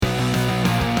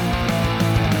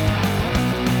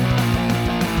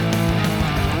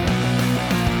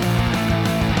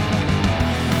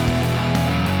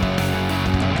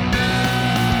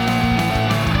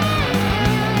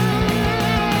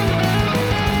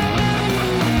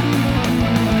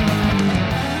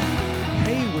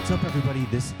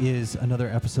This is another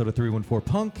episode of 314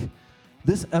 Punk.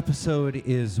 This episode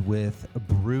is with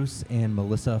Bruce and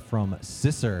Melissa from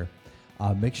Sisser.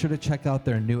 Make sure to check out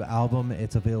their new album.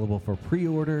 It's available for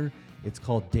pre-order. It's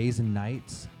called Days and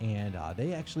Nights, and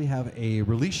they actually have a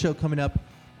release show coming up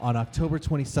on October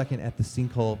 22nd at the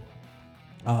Sinkhole.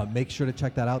 Make sure to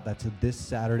check that out. That's this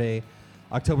Saturday,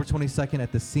 October 22nd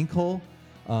at the Sinkhole.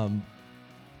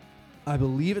 I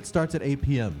believe it starts at 8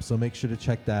 p.m., so make sure to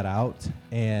check that out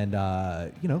and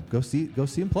go see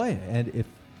them play. And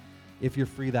if you're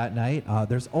free that night,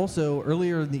 there's also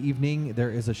earlier in the evening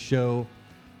there is a show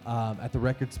at the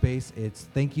Record Space. It's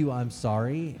Thank You, I'm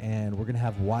Sorry, and we're gonna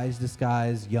have Wise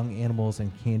Disguise, Young Animals,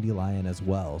 and Candy Lion as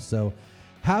well. So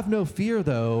have no fear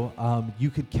though. You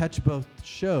could catch both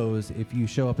shows if you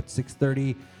show up at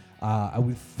 6:30. I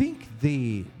would think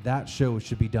that show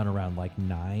should be done around like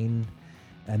 9.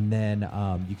 And then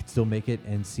you can still make it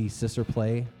and see Sisser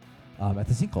play at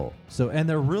the Sinkhole. And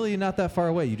they're really not that far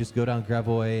away. You just go down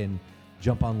Gravois and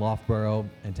jump on Loughborough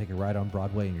and take a ride on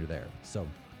Broadway, and you're there. So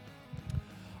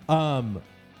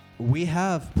we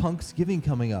have Punksgiving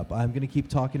coming up. I'm going to keep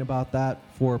talking about that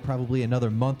for probably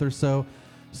another month or so.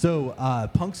 So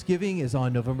Punksgiving is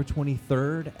on November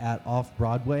 23rd at Off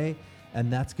Broadway,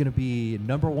 and that's going to be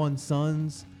Number One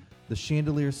Sons, The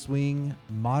Chandelier Swing,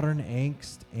 Modern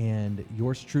Angst, and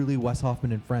yours truly, Wes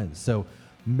Hoffman and Friends. So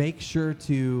make sure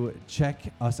to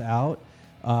check us out.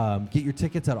 Get your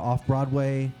tickets at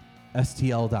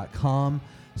offbroadwaystl.com.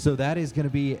 So that is going to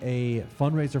be a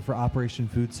fundraiser for Operation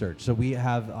Food Search. So we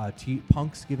have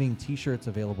Punksgiving t-shirts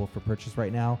available for purchase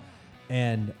right now,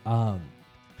 and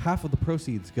half of the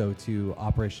proceeds go to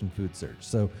Operation Food Search.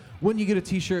 So when you get a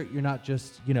t-shirt, you're not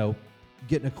just,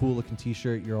 getting a cool looking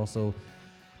t-shirt, you're also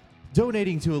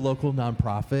donating to a local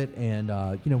nonprofit, and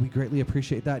we greatly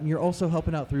appreciate that. And you're also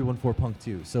helping out 314 Punk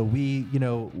too. So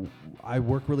I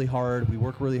work really hard. We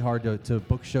work really hard to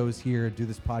book shows here, do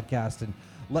this podcast, and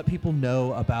let people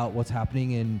know about what's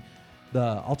happening in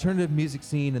the alternative music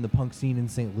scene and the punk scene in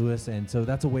St. Louis. And so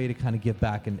that's a way to kind of give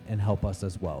back and help us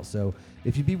as well. So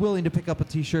if you'd be willing to pick up a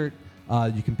t-shirt,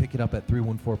 you can pick it up at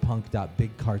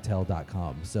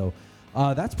 314punk.bigcartel.com. So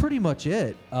that's pretty much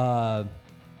it.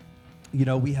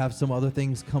 We have some other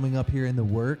things coming up here in the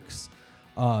works.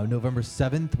 November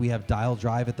 7th, we have Dial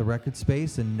Drive at the Record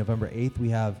Space, and November 8th, we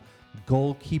have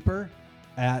Goalkeeper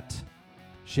at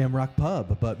Shamrock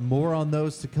Pub. But more on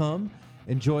those to come.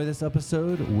 Enjoy this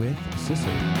episode with Sisser.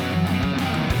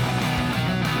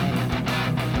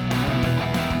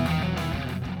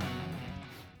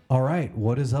 All right,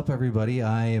 what is up, everybody?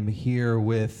 I am here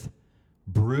with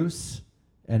Bruce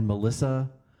and Melissa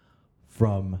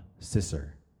from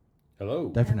Sisser. Hello.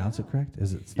 Did I pronounce it correct?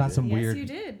 It's not some weird? Yes,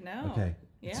 you did. No. Okay.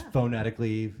 Yeah. It's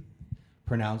phonetically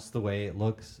pronounced the way it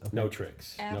looks. Okay. No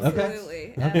tricks.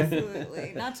 Absolutely. Okay.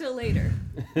 Absolutely. Not till later.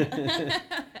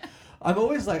 I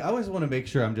always want to make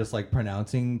sure I'm just like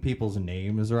pronouncing people's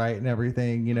names right and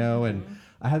everything, and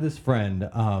I had this friend,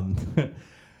 an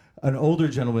older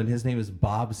gentleman, his name is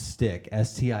Bob Stick,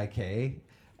 S-T-I-K.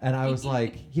 And I was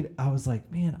like,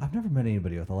 man, I've never met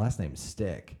anybody with the last name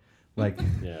Stick.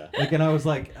 And I was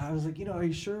like, are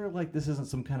you sure like this isn't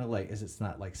some kind of like, it's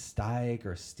not like Stike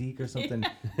or Steak or something?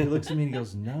 He looks at me and he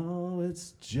goes, no,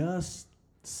 it's just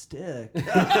Stick.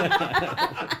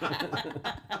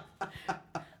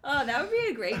 Oh, that would be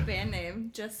a great band name.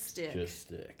 Just Stick. Just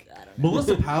Stick. I don't know.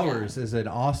 Melissa Powers is an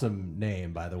awesome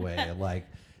name, by the way. Like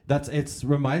it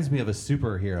reminds me of a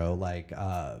superhero like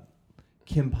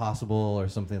Kim Possible or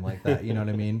something like that. You know what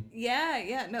I mean?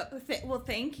 Yeah. No. Well,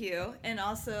 thank you. And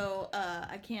also,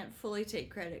 I can't fully take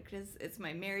credit because it's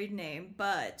my married name,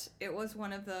 but it was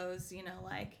one of those,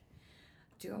 like,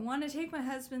 do I want to take my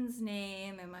husband's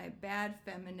name? Am I a bad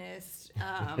feminist?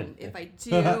 If I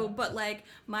do, but like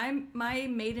my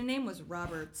maiden name was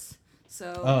Roberts. So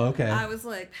okay. I was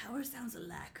like, Power sounds a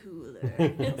lot cooler.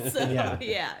 So,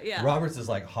 yeah. Roberts is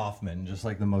like Hoffman, just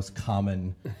like the most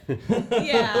common.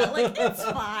 Yeah, like it's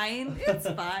fine.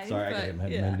 Sorry, I got my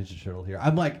yeah. Ninja Turtle here.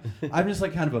 I'm just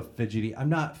like kind of a fidgety. I'm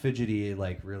not fidgety,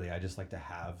 like really. I just like to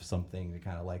have something to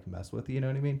kind of like mess with. You know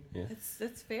what I mean? Yeah.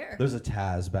 That's fair. There's a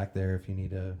Taz back there if you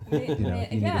need a, need a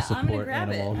I'm gonna support grab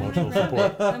animal. it. Emotional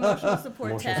support. Emotional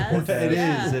support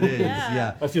Taz. It is.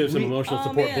 Yeah. I see there's some emotional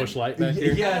support man. Bush Light back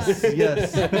here.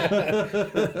 Yes.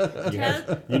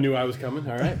 You knew I was coming.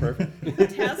 All right, perfect.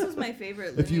 Taz was my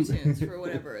favorite Looney Tunes for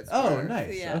whatever it's worth. Oh,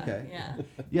 nice. Yeah, Okay. Yeah.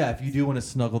 Yeah, if you do want to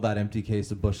snuggle that empty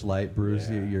case of Bush Light, Bruce,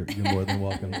 you're more than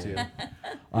welcome to.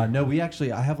 No,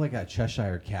 I have like a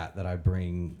Cheshire cat that I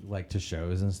bring like to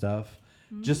shows and stuff.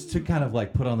 Just to kind of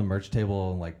like put on the merch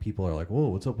table, and like people are like, "Whoa,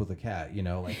 what's up with the cat?"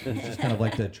 Like just kind of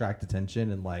like to attract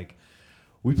attention, and like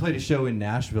we played a show in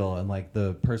Nashville, and like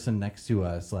the person next to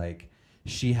us, like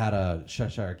she had a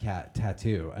Cheshire cat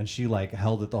tattoo, and she like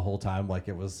held it the whole time like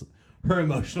it was her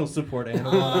emotional support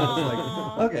animal. And I was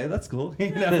like, okay, that's cool.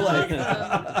 You know, like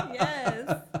Awesome.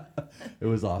 Yes. it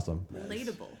was awesome.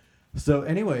 Relatable. So,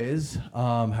 anyways,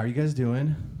 how are you guys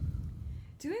doing?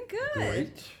 Doing good.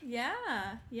 Great.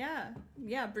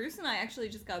 Yeah. Bruce and I actually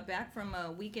just got back from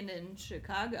a weekend in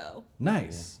Chicago.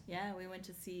 Nice. Yeah, we went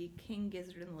to see King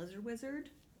Gizzard and the Lizard Wizard.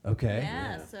 Okay.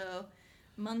 Yeah, Yeah. so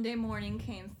Monday morning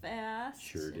came fast.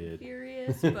 Sure and did.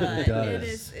 Furious, but It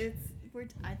does.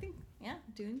 I think,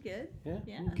 doing good. Yeah.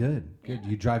 Yeah. Good. Yeah.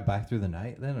 You drive back through the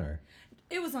night then, or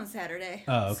It was on Saturday.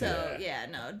 Oh, okay.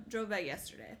 So, drove back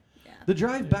yesterday. Yeah. the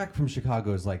drive back from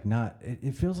Chicago is like not?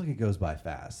 It feels like it goes by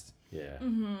fast. Yeah.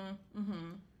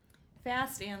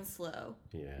 Fast and slow.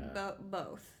 Yeah.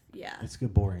 Both. Yeah. It's a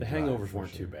good boring. The drive, hangovers for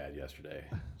weren't sure. too bad yesterday.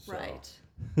 So Right.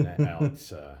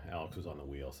 Alex was on the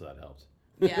wheel, so that helped.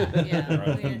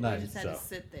 Yeah. We Nice. just had to So,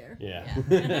 sit there.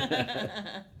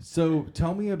 yeah. So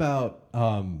tell me about.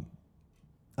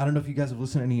 I don't know if you guys have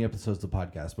listened to any episodes of the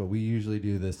podcast, but we usually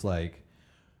do this like.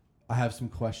 I have some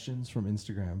questions from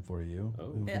Instagram for you. Oh.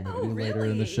 We can Oh, maybe later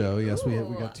in the really? show. Yes, we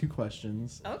Ooh. got 2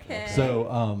 questions. Okay. So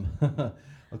I'll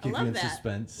keep you love in that.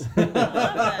 suspense. I love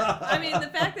that. I mean, the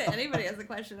fact that anybody has a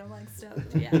question, I'm like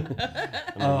stoked. Yeah.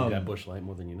 I'm gonna need that bush light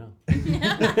more than you know.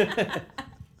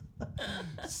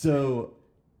 So,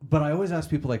 but I always ask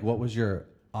people like, what was your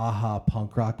aha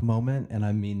punk rock moment? And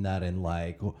I mean that in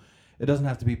like, it doesn't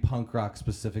have to be punk rock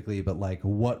specifically, but like,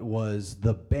 what was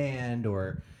the band,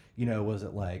 or, you know, was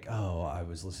it like, oh, I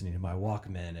was listening to my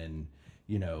Walkman and,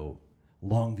 you know,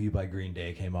 Longview by Green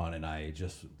Day came on and I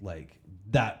just like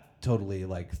that totally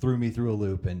like threw me through a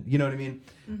loop, and you know what I mean?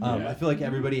 I feel like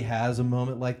everybody has a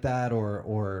moment like that,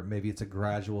 or maybe it's a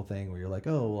gradual thing where you're like,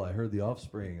 oh, well, I heard the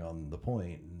Offspring on The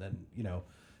Point, and then, you know,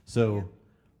 so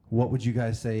what would you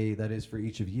guys say that is for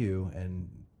each of you? And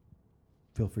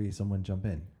feel free, someone jump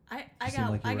in. I You seem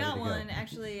like you're I ready got to go. one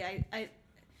actually. I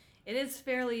it is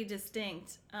fairly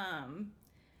distinct.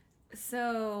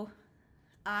 So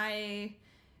I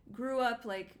grew up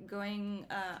like going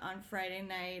on Friday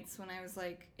nights when I was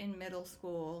like in middle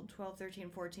school, 12, 13,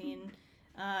 14,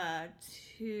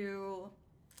 to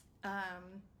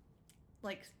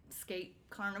like skate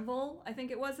carnival, I think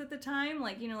it was at the time,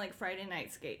 like, you know, like Friday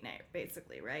night skate night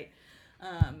basically, right? We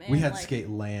and, had like,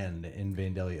 Skate Land in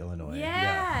Vandalia, Illinois.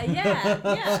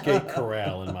 yeah. Skate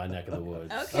corral in my neck of the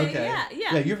woods. Okay. Yeah.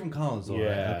 Yeah, you're from Collinsville,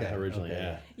 Yeah, right? Okay. originally,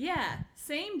 okay. Yeah,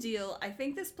 same deal. I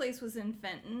think this place was in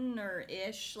Fenton or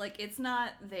ish. Like, it's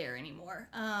not there anymore.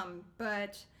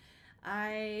 But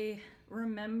I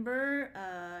remember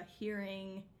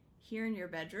hearing "Here in Your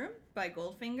Bedroom" by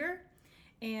Goldfinger,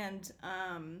 and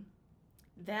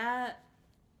that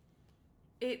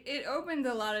it opened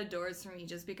a lot of doors for me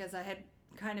just because I had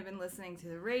kind of been listening to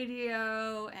the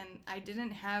radio, and I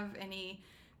didn't have any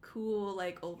cool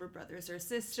like older brothers or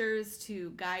sisters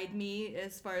to guide me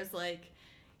as far as like,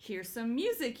 here's some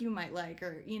music you might like,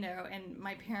 or, you know, and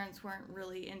my parents weren't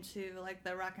really into like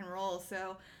the rock and roll,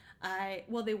 so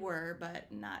they were, but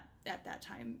not at that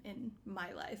time in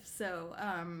my life. So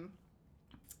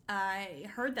I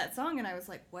heard that song and I was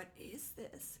like, what is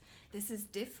this? This is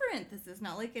different. This is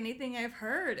not like anything I've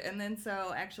heard. And then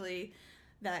so actually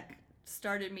that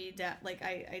started me down, like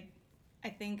I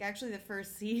think actually the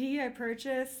first CD I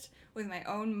purchased with my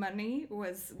own money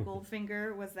was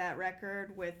Goldfinger, was that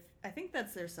record with, I think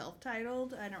that's their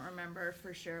self-titled, I don't remember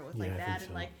for sure, with like Yeah, I that think and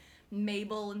so. like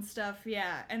Mabel and stuff,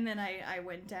 yeah. And then I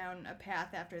went down a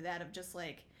path after that of just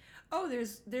like, oh,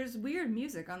 there's weird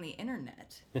music on the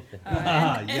internet.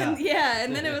 And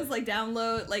then it was like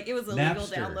download, like it was illegal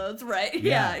Napster. downloads, right?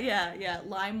 Yeah. Yeah.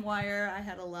 LimeWire, I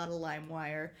had a lot of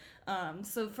LimeWire.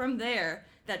 So from there,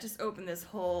 that just opened this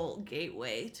whole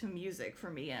gateway to music for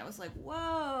me, and I was like,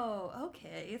 whoa,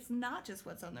 okay, it's not just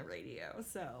what's on the radio.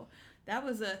 So that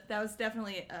was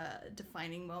definitely a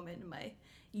defining moment in my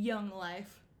young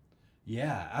life.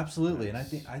 Yeah, absolutely. And I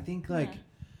think like,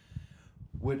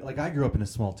 like I grew up in a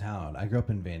small town. I grew up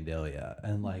in Vandalia,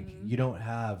 and like you don't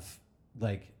have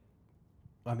like,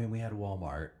 I mean, we had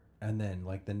Walmart, and then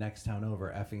like the next town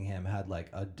over, Effingham, had like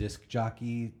a disc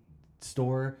jockey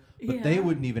store, but they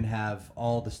wouldn't even have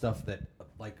all the stuff that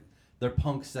like their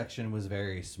punk section was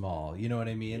very small. You know what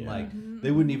I mean? Yeah. Like they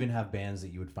wouldn't even have bands that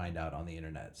you would find out on the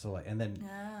internet. So like, and then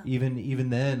even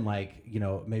then, like, you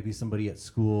know, maybe somebody at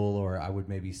school, or I would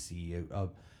maybe see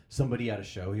somebody at a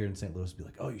show here in St. Louis would be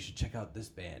like, oh, you should check out this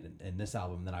band and this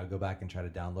album. And then I would go back and try to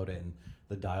download it, and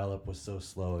the dial-up was so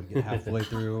slow. I'd get halfway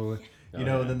through, you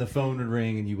know, and then the phone would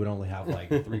ring, and you would only have like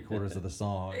 3/4 of the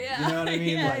song. Yeah. You know what I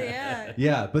mean? Yeah, Like, yeah.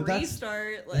 yeah, but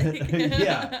Restart, like.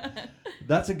 yeah,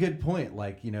 that's a good point.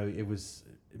 Like, you know, it was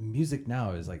music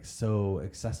now is like so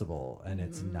accessible, and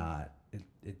it's not.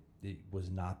 It was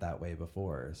not that way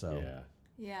before. So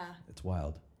Yeah. it's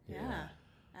wild. Yeah.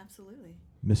 Absolutely.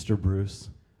 Mr. Bruce.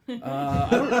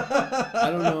 I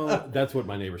don't know. That's what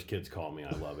my neighbor's kids call me. I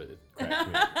love it. It cracks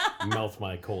me. Melts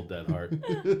my cold, dead heart.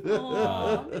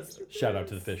 Aw, Mr. Shout out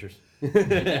to the Fishers.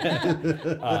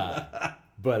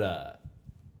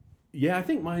 Yeah, I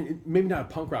think mine, maybe not a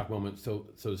punk rock moment, so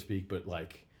to speak, but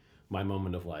like my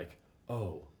moment of like,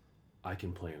 oh, I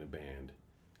can play in a band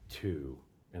too,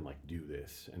 and like do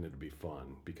this, and it'll be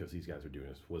fun because these guys are doing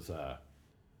this. Was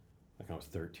like I was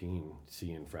 13,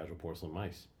 seeing Fragile Porcelain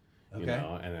Mice. You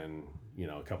know, and then, you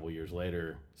know, a couple of years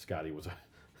later, Scotty was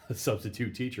a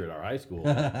substitute teacher at our high school,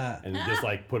 and just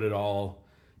like put it all,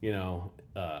 you know,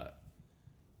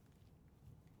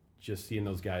 just seeing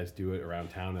those guys do it around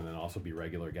town, and then also be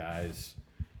regular guys,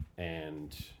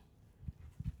 and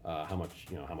how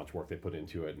much work they put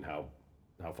into it, and how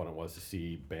fun it was to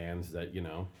see bands that, you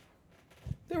know,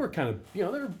 they were kind of, you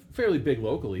know, they were fairly big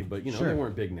locally, but, you know, they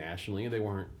weren't big nationally. They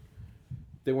weren't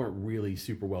really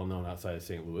super well known outside of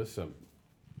St. Louis. So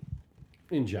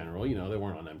in general, you know, they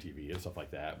weren't on MTV and stuff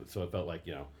like that. But so it felt like,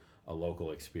 you know, a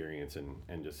local experience,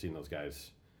 and just seeing those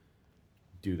guys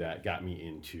do that got me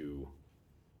into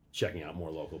checking out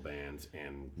more local bands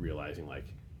and realizing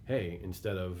like, hey,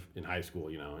 instead of in high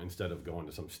school, you know, instead of going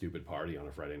to some stupid party on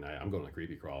a Friday night, I'm going to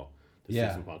Creepy Crawl to see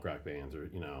some punk rock bands, or,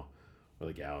 you know, or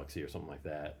the Galaxy or something like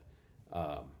that.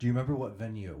 Do you remember what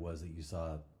venue it was that you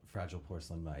saw Fragile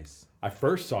Porcelain Mice? I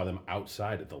first saw them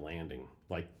outside at the Landing.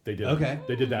 Like they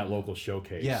did that local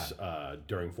showcase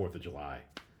during 4th of July.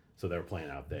 So they were playing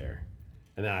out there.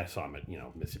 And then I saw them at, you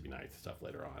know, Mississippi Nights and stuff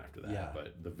later on after that. Yeah.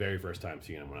 But the very first time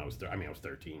seeing them when I was I was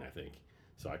 13, I think.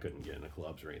 So I couldn't get into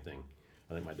clubs or anything.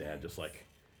 I think my dad just like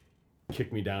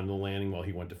kicked me down to the Landing while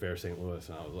he went to Fair St. Louis,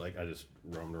 and I was like, I just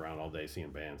roamed around all day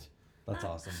seeing bands. That's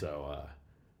awesome. So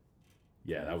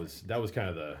yeah, that was kind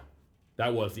of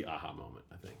that was the aha moment,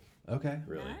 I think. Okay.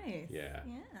 Really. Nice. Yeah.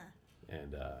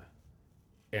 And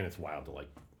it's wild to like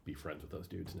be friends with those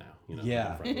dudes now. You know,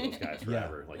 yeah. Been friends with those guys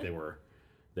forever. Like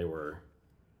they were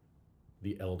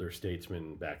the elder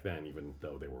statesmen back then, even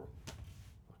though they were,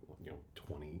 you know,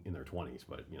 in their 20s.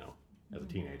 But, you know, as a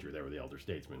teenager, they were the elder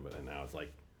statesmen. But then now it's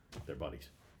like they're buddies.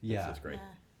 Yeah, it's great.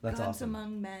 Yeah. That's Gods awesome.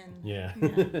 among men. Yeah.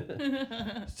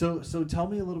 So tell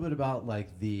me a little bit about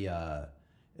like the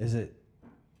is it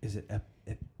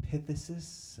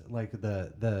epithesis, like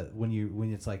the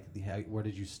when it's like where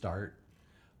did you start?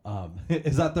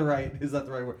 Is that the right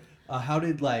word? How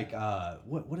did like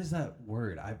what is that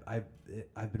word?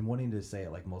 I've been wanting to say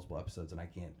it like multiple episodes and I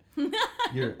can't.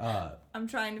 You're I'm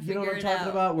trying to you figure know what I'm it talking out.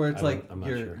 about, where it's like I'm not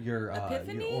your sure. your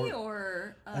Epiphany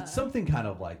or it's something kind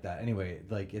of like that. Anyway,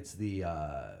 like it's the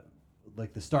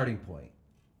like the starting point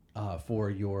for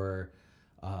your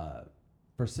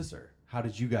for Sister. How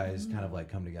did you guys kind of like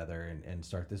come together and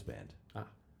start this band?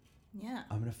 Yeah.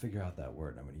 I'm gonna figure out that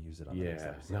word and I'm gonna use it on the next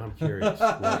episode. Now I'm curious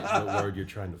what word you're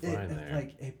trying to find there.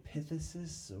 Like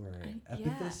epithesis or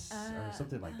epithys or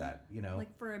something like that, you know?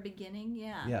 Like for a beginning,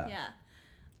 yeah. Yeah.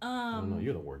 I don't know,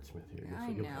 you're the wordsmith here. I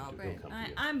You'll know, come to but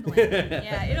you. I'm blanking.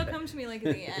 Yeah, it'll come to me like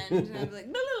at the end, and I'll be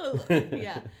like, blah, blah, blah.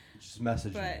 Yeah. Just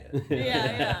message But me.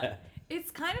 yeah. It's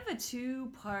kind of a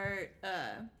 2-part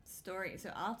story.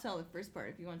 So I'll tell the first part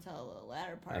if you want to tell the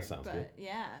latter part. That sounds good.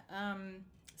 Yeah.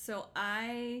 So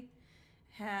I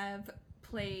have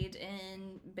played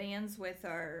in bands with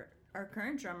our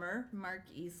current drummer, Mark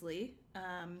Easley,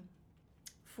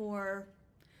 for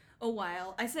a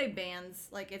while. I say bands,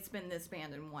 like it's been this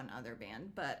band and one other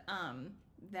band, but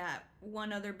that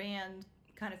one other band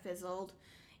kind of fizzled.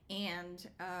 And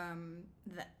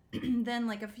then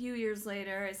like a few years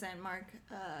later, I sent Mark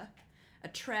a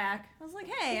track. I was like,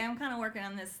 hey, I'm kind of working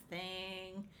on this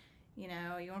thing. You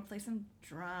know, you want to play some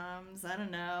drums? I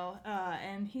don't know.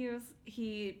 And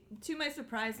he, to my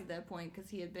surprise at that point,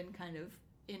 because he had been kind of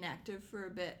inactive for a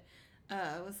bit,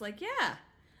 was like, yeah.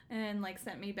 And like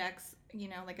sent me back, you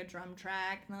know, like a drum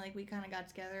track. And like we kind of got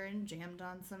together and jammed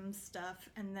on some stuff.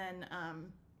 And then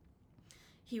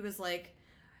he was like,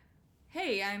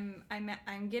 hey,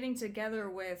 I'm getting together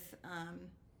with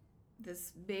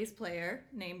this bass player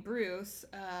named Bruce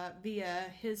via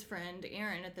his friend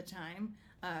Aaron at the time,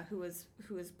 who was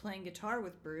playing guitar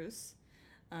with Bruce,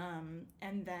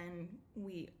 and then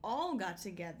we all got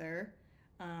together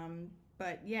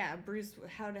But yeah, Bruce,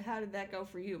 how did that go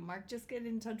for you? Mark just get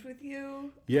in touch with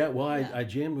you? Yeah, well, I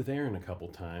jammed with Aaron a couple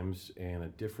times and a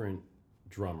different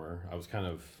drummer. I was kind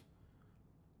of,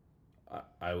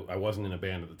 I wasn't in a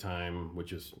band at the time,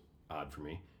 which is odd for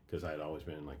me because I had always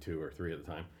been in like 2 or 3 at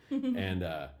the time. And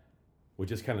we're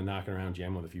just kind of knocking around,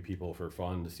 jamming with a few people for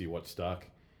fun to see what stuck.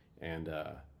 And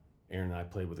Aaron and I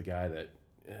played with a guy that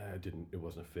it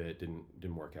wasn't a fit,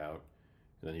 didn't work out.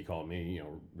 And then he called me,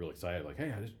 real excited, like,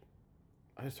 hey,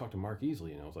 I just talked to Mark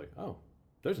Easley, and I was like, oh,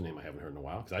 there's a name I haven't heard in a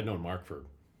while, because I'd known Mark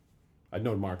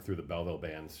through the Belleville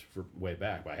bands for way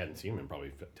back, but I hadn't seen him in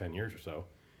probably 10 years or so.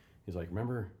 He's like,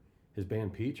 remember his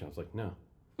band Peach? And I was like, no,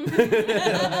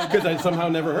 because I somehow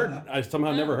never heard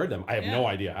them. I have no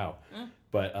idea how,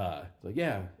 but like,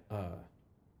 yeah,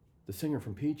 the singer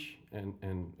from Peach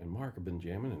and Mark have been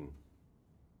jamming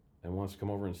and wants to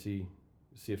come over and see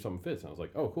if something fits. And I was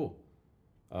like, oh, cool.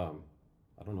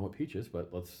 I don't know what Peach is,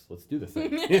 but let's do this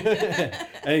thing.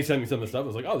 And he sent me some of the stuff. I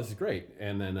was like, oh, this is great.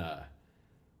 And then,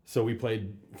 so we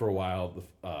played for a while,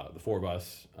 the 4 of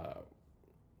us,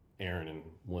 Aaron and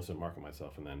Melissa and Mark and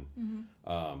myself, and then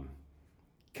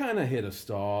kind of hit a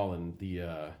stall. And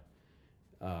the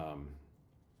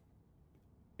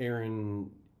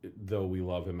Aaron, though we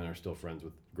love him and are still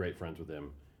great friends with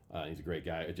him, he's a great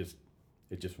guy. It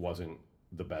just wasn't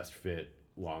the best fit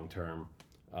long term.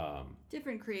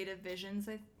 Different creative visions.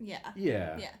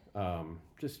 Yeah.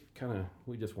 Just kind of,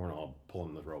 we just weren't all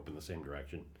pulling the rope in the same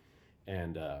direction,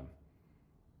 and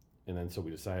then so we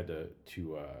decided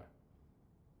to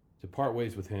part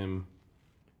ways with him,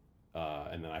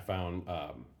 and then I found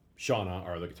Shauna,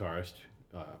 our other guitarist,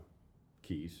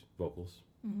 keys, vocals,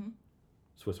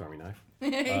 Swiss Army knife.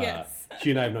 Yes. She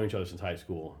and I have known each other since high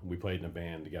school. We played in a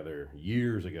band together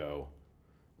years ago.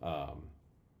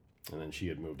 And then she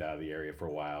had moved out of the area for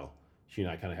a while. She and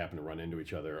I kind of happened to run into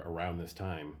each other around this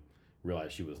time,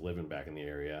 realized she was living back in the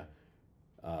area.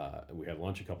 We had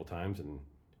lunch a couple times,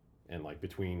 and like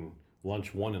between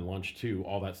lunch 1 and lunch 2,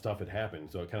 all that stuff had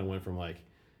happened. So it kind of went from like,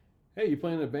 hey, you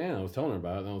playing in a band? I was telling her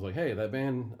about it, and I was like, hey, that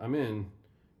band I'm in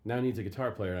now needs a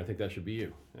guitar player, and I think that should be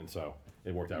you. And so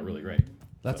it worked out really great.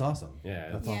 That's awesome.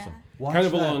 Yeah, That's Yeah. awesome. Kind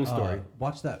of a long story.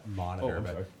 Watch that monitor. I'm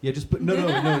but- sorry. Yeah, just put no.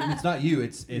 It's not you.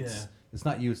 It's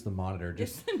not you. It's the monitor.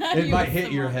 Just it might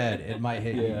hit your head. It might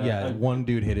hit. Yeah. Yeah, one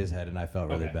dude hit his head, and I felt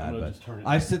really Okay, bad. I'm gonna But just turn it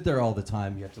I down. sit there all the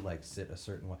time. You have to like sit a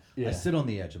certain way. Yeah. I sit on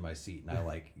the edge of my seat, and I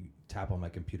like tap on my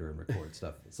computer and record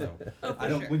stuff. So Oh, I for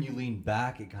don't. sure. When you lean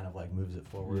back, it kind of like moves it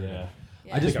forward. Yeah.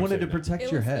 Yeah. I just think I'm wanted to saying that. protect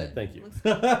It your looks head. good. Thank you. Looks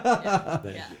good. Yeah.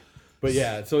 Thank Yeah. you. But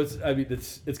yeah, so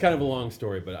it's kind of a long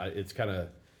story, but it is kind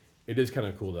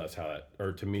of cool to us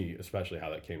to me especially,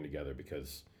 how that came together,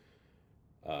 because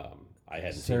I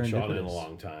hadn't seen Shauna in a Serendipitous.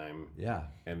 long time, Yeah.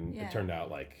 and Yeah. it turned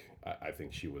out like I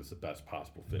think she was the best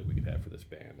possible fit we could have for this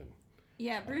band. And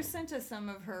Yeah, Bruce sent us some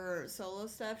of her solo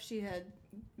stuff. She had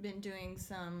been doing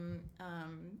some,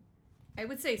 I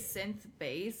would say synth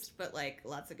based, but like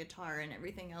lots of guitar and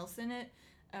everything else in it.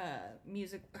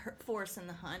 Music, Forest and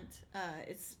the Hunt.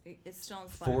 It's still on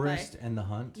Spotify. Forest and the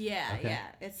Hunt. Yeah, Okay.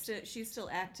 yeah. She's still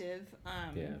active.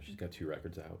 yeah, she's got 2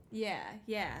 records out. Yeah.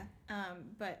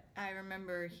 But I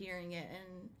remember hearing it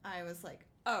and I was like,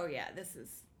 oh yeah, this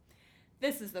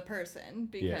is the person,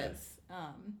 because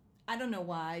I don't know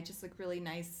why, just like really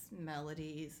nice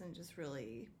melodies and just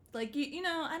really like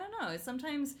I don't know.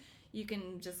 Sometimes you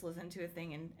can just listen to a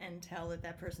thing and tell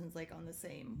that person's like on the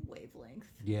same wavelength.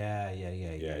 Yeah,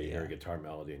 you hear a guitar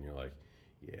melody and you're like,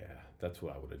 yeah, that's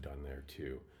what I would have done there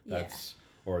too. That's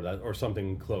or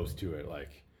something close to it,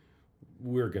 like,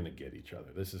 we're gonna get each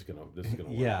other. This is gonna work.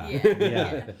 Yeah.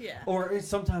 Yeah. Or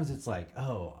sometimes it's like,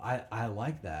 oh, I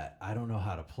like that. I don't know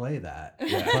how to play that,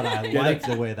 Yeah. but I Yeah, like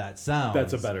the way that sounds.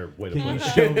 That's a better way to Can put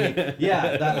you it. show me?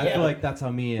 Yeah, I feel like that's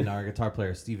how me and our guitar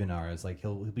player Steven are. Is like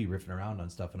he'll be riffing around on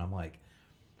stuff, and I'm like,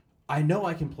 I know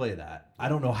I can play that. I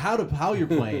don't know how you're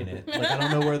playing it. Like I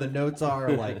don't know where the notes are,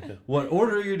 or like what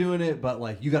order you're doing it, but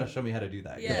like you got to show me how to do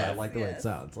that because I like the way it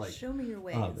sounds. Like show me your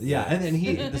ways. yeah, and then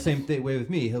he the same way with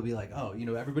me. He'll be like, oh,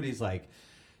 everybody's like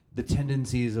the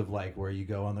tendencies of like where you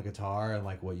go on the guitar and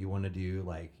like what you want to do,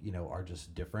 like are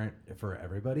just different for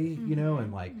everybody,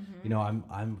 and like I'm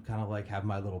kind of like have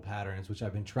my little patterns, which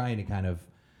I've been trying to kind of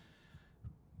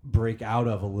break out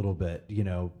of a little bit,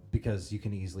 because you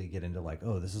can easily get into like,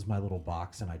 oh, this is my little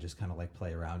box and I just kind of like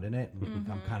play around in it.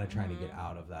 I'm kind of trying to get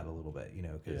out of that a little bit,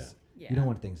 because You don't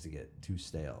want things to get too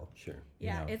stale. Sure.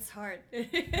 Yeah, know. it's hard.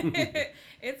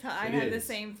 It's hard. I It had the is.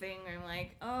 same thing. I'm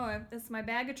like, oh, it's my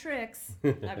bag of tricks.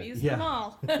 I've used Yeah. them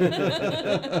all.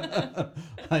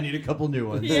 I need a couple new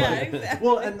ones. Yeah, exactly.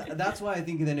 Well, and that's why I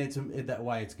think then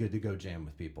why it's good to go jam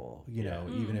with people. You know,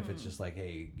 even if Mm-hmm. it's just like,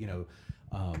 hey,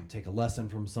 take a lesson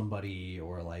from somebody,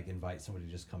 or like invite somebody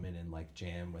to just come in and like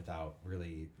jam without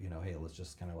really, hey, let's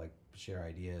just kind of like share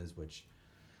ideas, which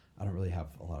I don't really have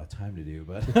a lot of time to do,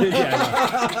 but Yeah,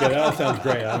 that all sounds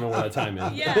great. I don't know where that time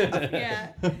is.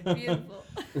 Yeah, beautiful.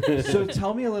 So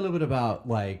tell me a little bit about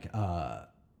like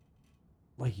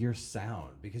your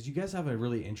sound, because you guys have a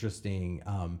really interesting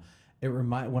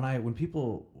when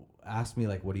people ask me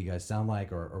like what do you guys sound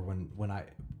like, or when I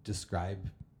describe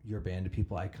your band to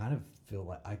people, I kind of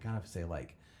say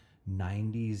like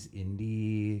 90s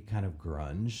indie kind of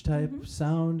grunge type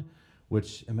sound,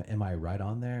 which am I right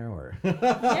on there, or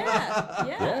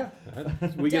Yeah.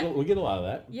 We get a lot of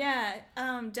that. Yeah,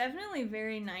 definitely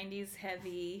very 90s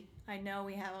heavy. I know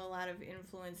we have a lot of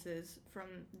influences from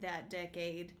that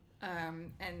decade.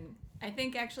 And I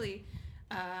think actually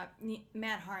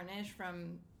Matt Harnish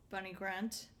from Bunny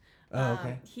Grunt, Oh,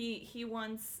 okay. he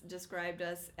once described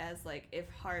us as like if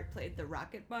Heart played the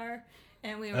Rocket Bar.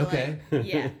 And we were Okay. like,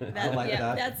 yeah, I like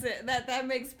that. that's it. That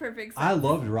makes perfect sense. I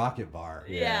loved Rocket Bar.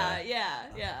 Yeah.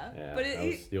 Yeah, But that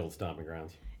was the old stomping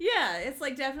grounds. yeah, it's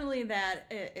like definitely that.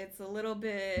 It's a little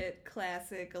bit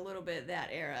classic, a little bit that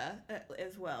era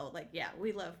as well. Like, yeah,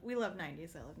 we love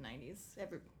 90s. I love 90s.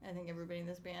 I think everybody in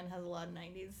this band has a lot of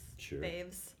 90s Sure.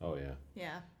 faves. Oh yeah.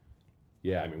 Yeah.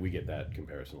 Yeah, I mean we get that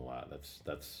comparison a lot.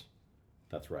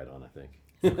 That's right on, I think.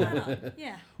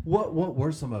 Yeah. What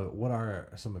are some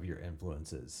of your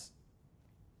influences?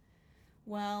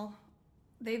 Well,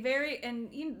 they vary, and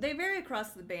they vary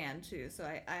across the band too. So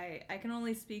I can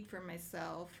only speak for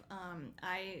myself.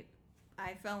 I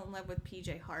fell in love with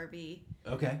PJ Harvey.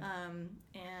 Okay.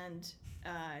 And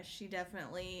she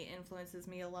definitely influences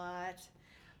me a lot.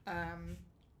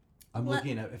 I'm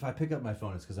looking up. If I pick up my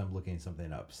phone, it's because I'm looking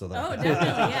something up. So that Oh,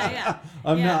 definitely,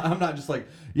 yeah. I'm not just like,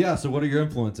 yeah. So what are your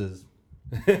influences?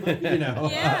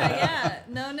 Yeah.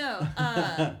 No.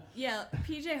 Yeah,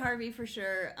 PJ Harvey for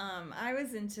sure. I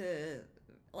was into,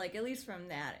 like, at least from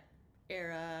that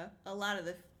era,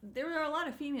 there were a lot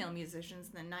of female musicians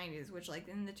in the 90s, which, like,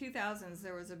 in the 2000s,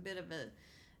 there was a bit of a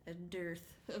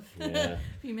dearth of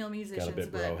female musicians. Got a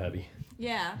bit bro heavy.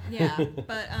 Yeah.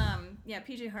 But,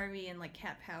 PJ Harvey and, like,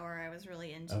 Cat Power I was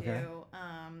really into. Okay.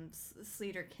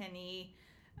 Sleater Kinney.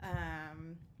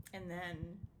 And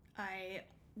then I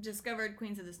discovered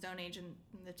Queens of the Stone Age in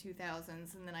the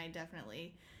 2000s, and then I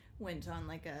definitely went on,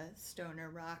 like, a stoner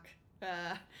rock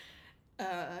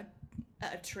a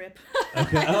trip,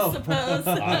 I suppose.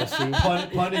 Odyssey.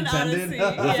 Pun An intended. odyssey.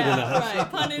 Yeah, right.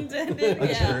 Pun intended. A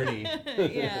Yeah. journey.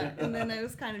 Yeah. And then I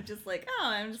was kind of just like, oh,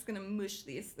 I'm just gonna mush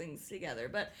these things together.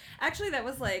 But actually, that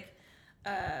was like,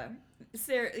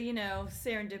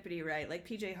 serendipity, right? Like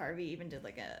PJ Harvey even did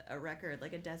like a record,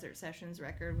 like a Desert Sessions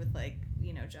record with like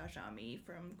Josh Homme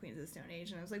from Queens of the Stone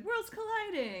Age, and I was like, worlds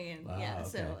colliding, and Wow,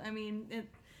 So okay. I mean, it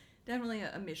definitely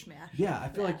a mishmash. Yeah, I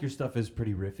feel of like that. your stuff is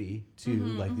pretty riffy too.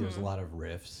 like there's a lot of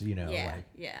riffs, Yeah, like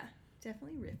yeah,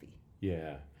 definitely riffy.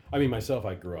 Yeah. I mean, myself,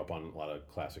 I grew up on a lot of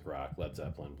classic rock, Led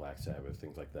Zeppelin, Black Sabbath,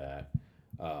 things like that.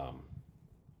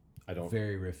 I don't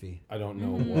very riffy. I don't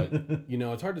know what,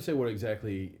 it's hard to say what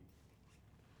exactly.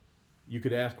 You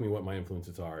could ask me what my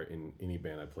influences are in any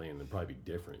band I play in, and they'd probably be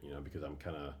different, because I'm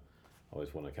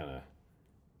always want to kind of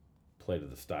play to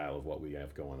the style of what we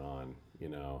have going on,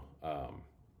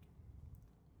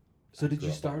 So did grew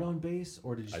you up start on bass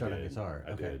or did you start on did. guitar?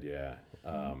 I did, yeah.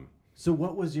 So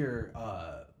what was your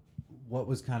what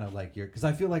was kind of like your, because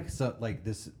I feel like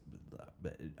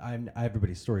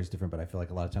everybody's story is different, but I feel like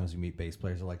a lot of times you meet bass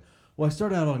players are like, well, I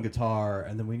started out on guitar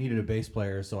and then we needed a bass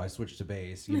player, so I switched to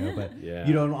bass, but Yeah.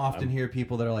 you don't often hear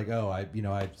people that are like, oh,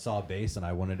 I saw a bass and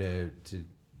I wanted to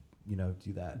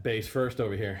do that. Bass first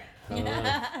over here.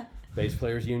 Bass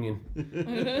Players Union.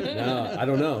 No, I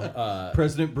don't know.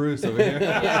 President Bruce over here. We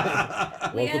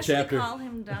Local actually chapter. call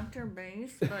him Dr.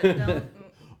 Bass, but don't.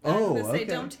 I was gonna say okay.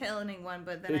 don't tell anyone,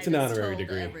 but then It's I an just honorary told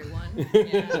degree. everyone.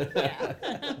 Yeah.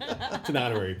 It's an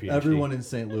honorary PhD. Everyone in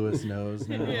St. Louis knows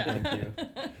now. Yeah.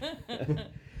 Thank you.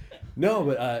 No,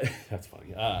 but that's funny.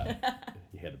 You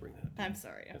had to bring that up. I'm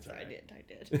sorry. That's all I right.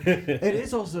 did. It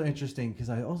is also interesting because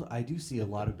I do see a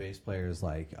lot of bass players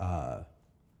like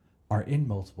are in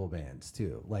multiple bands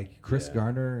too. Like Chris Yeah.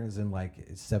 Garner is in like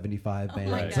 75 Oh my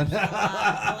bands. gosh, a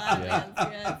lot of Yeah. bands.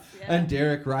 Yes, yeah. And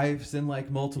Derek Rife's in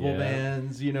like multiple Yeah.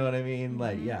 bands, you know what I mean?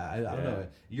 Like, I don't know.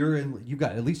 You've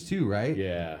got at least two, right?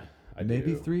 Yeah.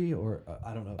 Maybe do. 3 or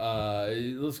I don't know.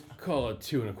 Let's call it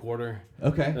 2 1/4.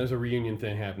 Okay. There's a reunion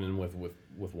thing happening with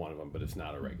one of them, but it's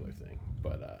not a regular thing.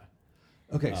 But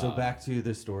Okay, so back to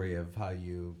the story of how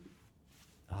you.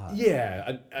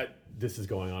 yeah, this is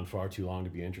going on far too long to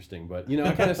be interesting. But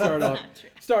I kind of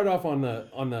started off on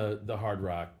the hard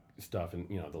rock stuff in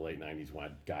the late '90s when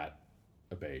I got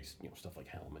a bass. Stuff like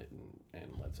Helmet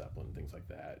and Led Zeppelin, things like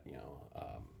that.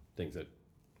 Things that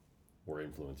were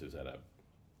influences when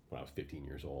I was 15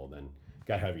 years old. Then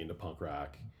got heavy into punk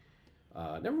rock.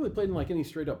 Never really played in like any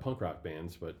straight up punk rock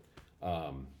bands, but.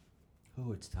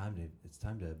 Oh, it's time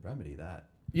to remedy that.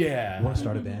 Yeah. You want to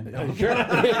start a band? Sure.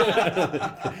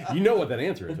 You know what that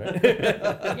answer is, right?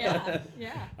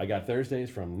 Yeah. I got Thursdays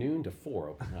from noon to 4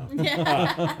 open. No.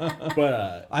 Yeah.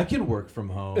 But I can work from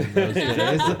home those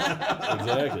days.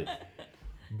 exactly.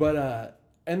 But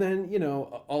and then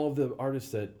all of the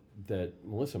artists that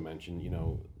Melissa mentioned,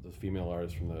 the female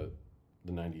artists from the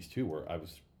 90s too, were I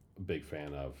was a big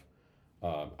fan of.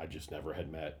 I just never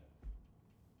had met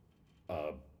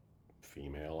a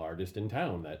female artist in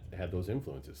town that had those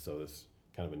influences. So this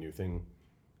kind of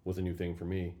was a new thing for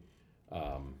me,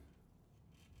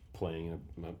 playing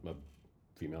a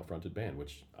female-fronted band,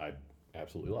 which I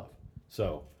absolutely love.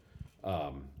 So,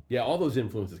 yeah, all those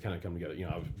influences kind of come together.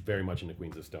 I was very much into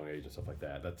Queens of the Stone Age and stuff like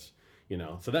that. That's,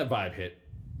 so that vibe hit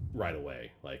right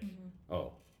away. Like,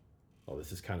 oh,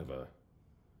 this is kind of a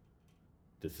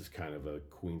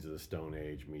Queens of the Stone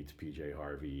Age meets PJ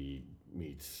Harvey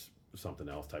meets something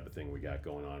else type of thing we got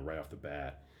going on right off the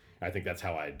bat. I think that's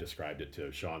how I described it to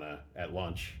Shauna at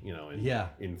lunch,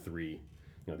 in 3,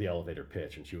 the elevator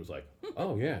pitch. And she was like,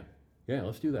 oh yeah,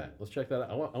 let's do that. Let's check that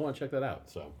out. I want to check that out.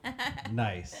 So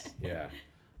Nice. yeah.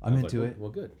 I'm I was into like, it.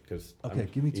 Well, good. Cause Okay, I'm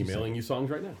give me 2 emailing you songs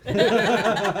right now.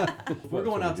 If we're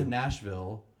going out to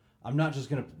Nashville, I'm not just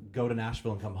going to go to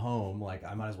Nashville and come home. Like,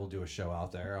 I might as well do a show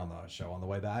out there on the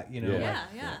way back, Yeah. like,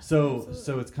 Yeah. So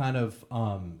it's kind of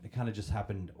it kind of just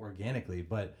happened organically,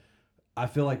 but I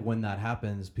feel like when that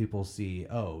happens, people see,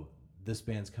 oh, this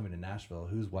band's coming to Nashville.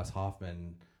 Who's Wes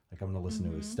Hoffman? Like, I'm gonna listen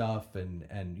to his stuff, and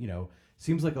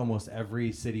seems like almost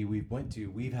every city we've went to,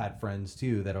 we've had friends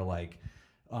too that are like,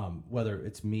 whether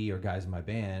it's me or guys in my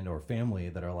band or family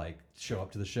that are like show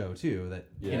up to the show too. That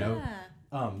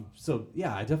so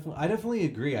yeah, I definitely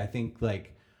agree. I think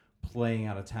like playing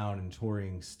out of town and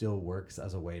touring still works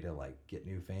as a way to like get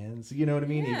new fans. You know what I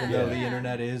mean? Even though the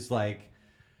internet is like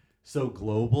so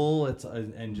global, it's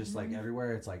and just like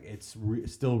everywhere, it's like it's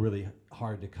still really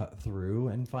hard to cut through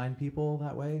and find people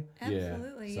that way.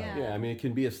 Absolutely, So- yeah. Yeah, I mean, it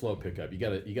can be a slow pickup. You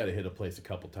gotta hit a place a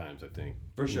couple times, I think,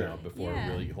 For sure. before Yeah.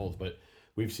 it really holds. But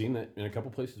we've seen that in a couple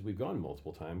places we've gone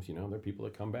multiple times. There are people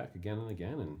that come back again and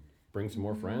again and bring some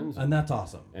more friends, And that's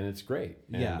awesome. and it's great.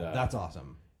 Yeah, And, that's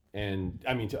awesome. And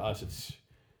I mean, to us, it's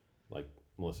like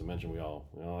Melissa mentioned, we all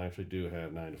actually do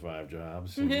have 9-to-5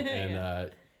 jobs,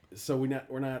 and so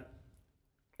we're not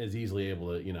as easily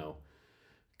able to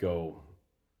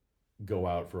go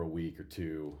out for a week or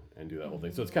two and do that whole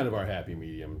thing. So it's kind of our happy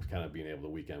medium, kind of being able to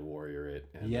weekend warrior it,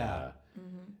 and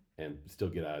and still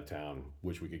get out of town.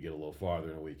 Wish we could get a little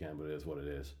farther in a weekend, but it is what it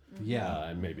is. Yeah,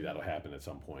 And maybe that'll happen at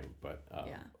some point. But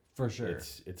for sure.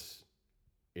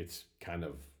 It's kind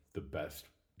of the best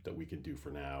that we can do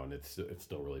for now, and it's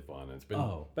still really fun, and it's been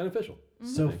Oh. beneficial.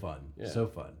 So fun. Yeah. So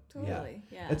fun. Totally,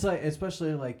 yeah. It's like,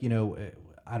 especially like,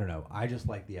 I don't know. I just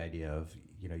like the idea of,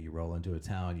 you roll into a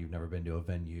town, you've never been to a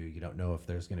venue, you don't know if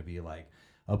there's going to be like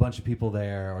a bunch of people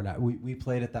there or not. We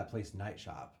played at that place, Night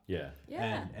Shop. Yeah.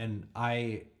 Yeah. And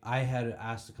I had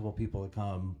asked a couple people to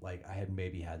come. Like, I had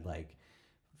maybe had like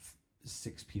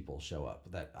 6 people show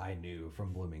up that I knew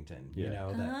from Bloomington,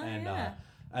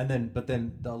 but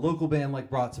then the local band like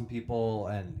brought some people,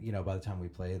 and by the time we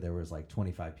played there was like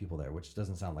 25 people there, which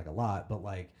doesn't sound like a lot, but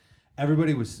like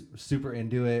everybody was super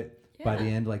into it. By the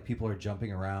end, like people are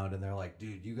jumping around and they're like,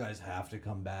 dude, you guys have to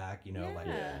come back, like,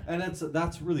 and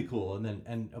that's really cool.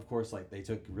 And of course, like they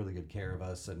took really good care of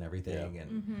us and everything,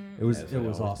 and it was As they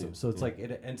always awesome. do. So it's like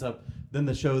it ends up. Then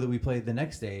the show that we played the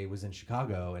next day was in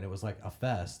Chicago, and it was like a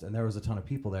fest, and there was a ton of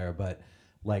people there, but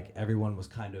like everyone was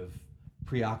kind of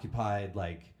preoccupied,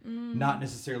 like not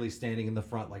necessarily standing in the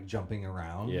front, like jumping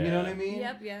around. Yeah. You know what I mean?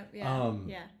 Yep.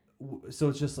 So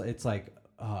it's like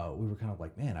we were kind of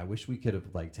like, man, I wish we could have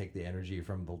like take the energy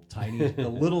from the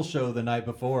little show the night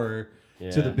before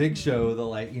to the big show. The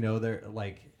like, they're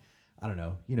like, I don't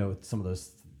know, some of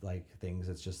those like things.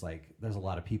 It's just like there's a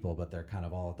lot of people, but they're kind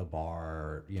of all at the bar.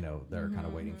 Or, they're kind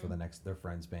of waiting for their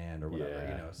friend's band or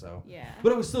whatever. So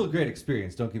but it was still a great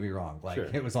experience. Don't get me wrong. Like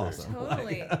it was awesome.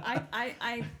 Totally.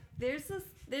 I there's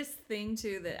this thing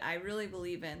too that I really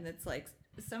believe in. That's like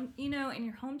some, in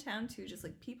your hometown too, just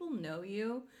like people know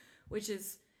you, which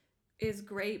is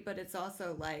great, but it's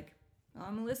also like, oh,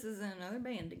 Melissa's in another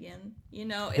band again.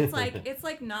 It's like it's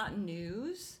like not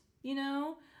news,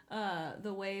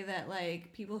 the way that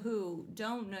like people who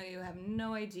don't know you have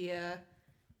no idea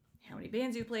how many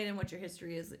bands you played and what your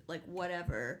history is, like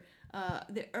whatever.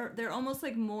 They're almost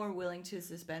like more willing to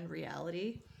suspend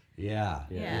reality. Yeah.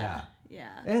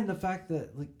 And the fact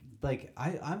that like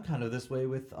I'm kind of this way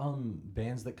with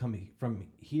bands that come from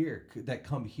here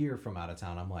from out of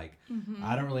town. I'm like,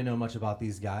 I don't really know much about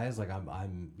these guys. Like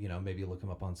I'm maybe look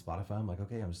them up on Spotify. I'm like,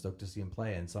 okay, I'm stoked to see them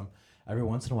play. And every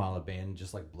once in a while a band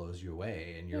just like blows you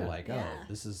away and you're like, oh,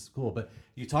 this is cool. But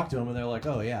you talk to them and they're like,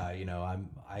 oh yeah,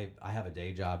 I have a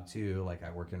day job too. Like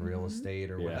I work in real estate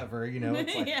or whatever,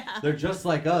 It's like they're just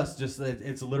like us, just that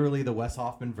it's literally the Wes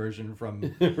Hoffman version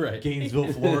from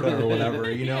Gainesville, Florida or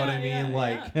whatever. You know what I mean?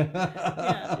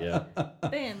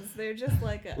 Bands, they're just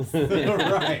like us.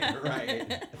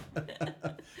 Right.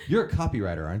 You're a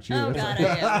copywriter, aren't you? Oh God, I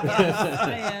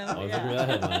am. I was looking at that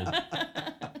headline.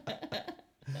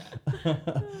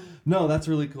 No, that's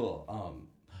really cool.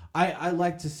 I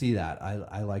like to see that.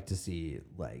 I like to see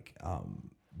like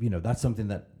that's something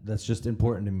that's just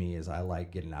important to me. Is I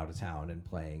like getting out of town and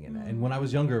playing. And when I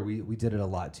was younger, we did it a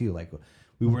lot too. Like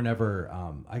we were never.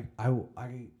 I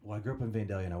grew up in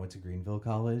Vandalia and I went to Greenville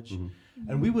College,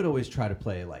 and we would always try to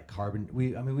play like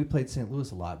we played St.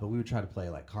 Louis a lot, but we would try to play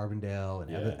like Carbondale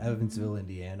and Evansville,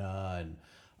 Indiana,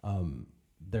 and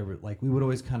there were like we would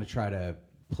always kind of try to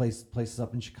places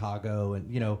up in Chicago and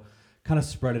kind of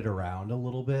spread it around a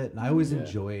little bit. And I always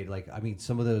enjoyed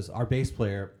some of those. Our bass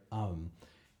player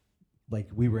like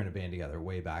we were in a band together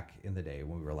way back in the day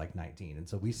when we were like 19, and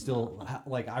so we still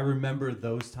I remember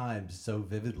those times so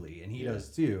vividly, and he does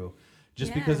too,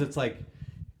 just because it's like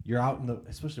you're out in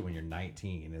especially when you're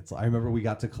 19. I remember we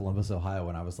got to Columbus, Ohio,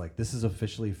 and I was like, this is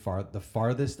officially the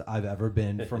farthest I've ever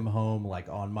been from home, like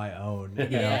on my own,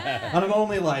 and I'm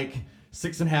only like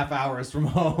 6.5 hours from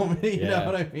home. You know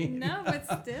what I mean? No, but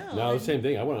still. No, the same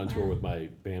thing. I went on tour with my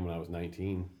band when I was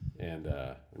 19 and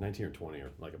 19 or 20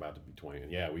 or like about to be 20.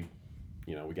 And we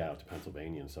got out to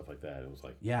Pennsylvania and stuff like that. It was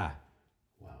like, wow,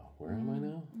 where am I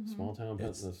now? Small town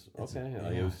Pennsylvania.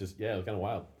 Okay. It was just, it was kind of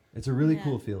wild. It's a really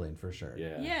cool feeling for sure.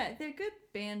 Yeah, they're good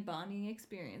band bonding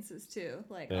experiences too.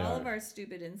 Like all of our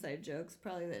stupid inside jokes,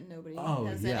 probably that nobody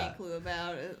has any clue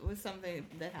about. It was something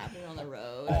that happened on the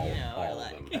road, all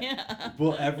of them.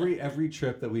 Well, every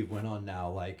trip that we've went on now,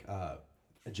 like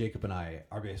Jacob and I,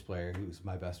 our bass player, who's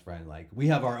my best friend, like we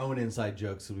have our own inside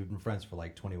jokes. So we've been friends for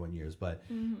like 21 years, but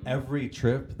every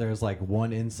trip there's like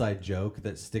one inside joke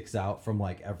that sticks out from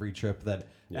like every trip that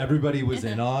everybody was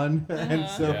in on. And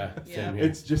so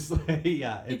it's just like,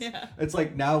 it's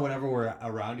like now whenever we're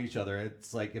around each other,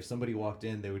 it's like if somebody walked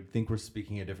in, they would think we're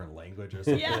speaking a different language or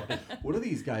something. What are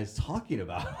these guys talking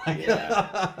about?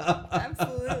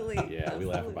 Absolutely. Yeah, we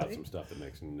laugh about some stuff that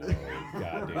makes no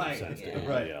goddamn sense to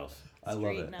anybody else. I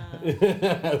love it.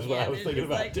 That's what I was thinking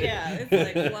about too. It's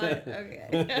like, what?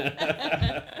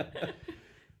 Okay.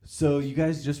 So you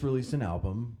guys just released an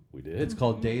album. We did. It's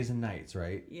called Days and Nights,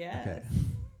 right? Yeah. Okay.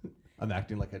 I'm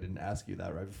acting like I didn't ask you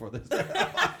that right before this. No,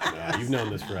 you've known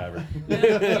this forever.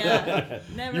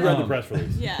 Never. You read the press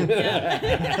release.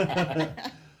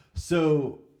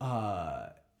 So,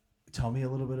 tell me a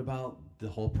little bit about the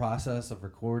whole process of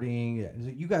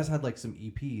recording. You guys had like some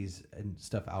EPs and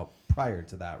stuff out prior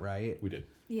to that, right? We did.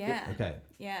 Yeah. Okay.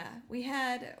 Yeah, we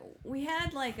had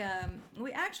like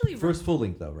we actually first full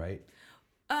length though, right?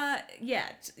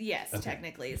 Yes, okay.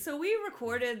 Technically. So we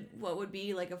recorded what would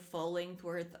be like a full length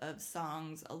worth of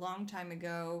songs a long time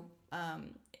ago,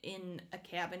 in a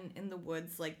cabin in the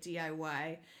woods, like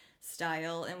DIY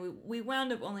style, and we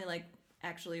wound up only like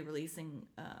actually releasing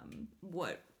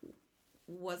what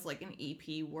was like an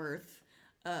EP worth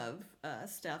of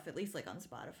stuff, at least like on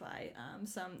Spotify.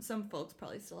 Some folks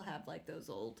probably still have like those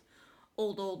old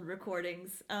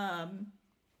recordings.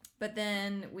 But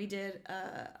then we did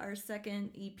our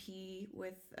second EP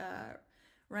with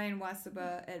Ryan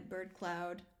Wasaba at Bird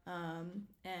Cloud,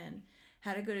 and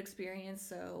had a good experience,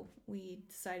 so we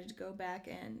decided to go back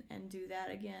and do that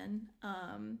again.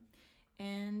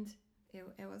 And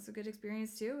it was a good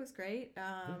experience too. It was great.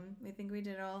 I think we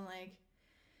did it all in like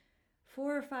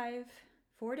 4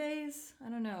 days. I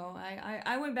don't know.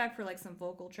 I went back for like some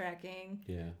vocal tracking.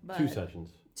 Yeah. But 2 sessions.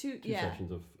 Two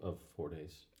sessions of 4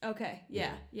 days. Okay.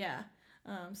 Yeah.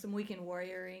 Some weekend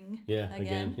warrioring. Yeah.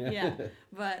 Again. Yeah.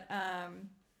 But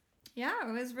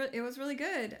it was really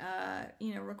good.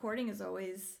 Recording is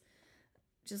always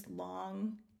just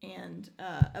long and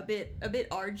a bit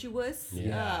arduous.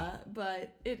 Yeah.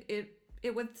 But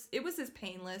it was as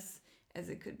painless as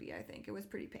it could be. I think it was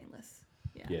pretty painless.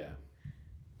 Yeah.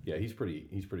 Yeah. He's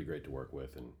pretty great to work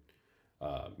with, and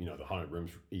the Haunted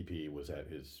Rooms EP was at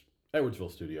his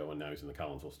Edwardsville studio, and now he's in the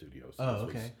Collinsville studio. So Oh,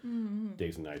 okay.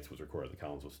 Days and Nights was recorded at the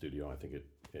Collinsville studio. I think it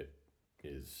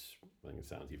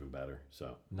sounds even better.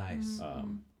 So Nice.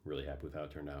 really happy with how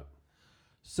it turned out.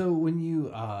 So when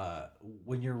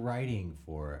you're writing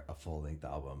for a full length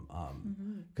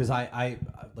album, because I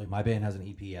like my band has an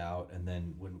EP out, and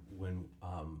then when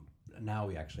now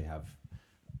we actually have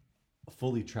a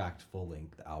fully tracked full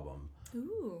length album.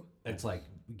 Ooh. It's like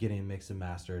getting mixed and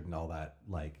mastered and all that.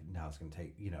 Like now it's gonna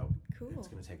take Cool. it's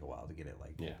gonna take a while to get it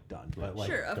done. Yeah. But like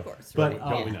Sure, of course. but,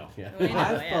 Don't we know? Yeah. We know,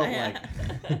 I felt yeah.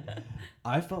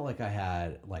 I felt like I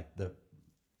had like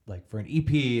for an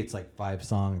EP, it's like 5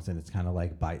 songs and it's kind of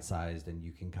like bite sized, and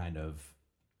you can kind of,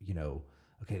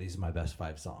 okay, these are my best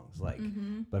 5 songs. Like,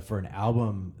 but for an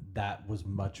album, that was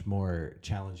much more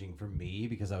challenging for me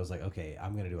because I was like, okay,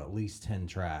 I'm gonna do at least 10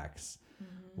 tracks.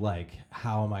 Like,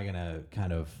 how am I gonna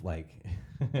kind of like?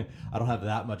 I don't have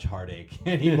that much heartache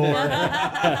anymore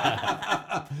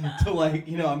to like,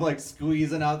 I'm like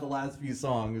squeezing out the last few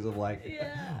songs of like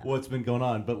what's been going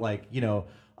on, but like,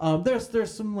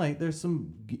 there's some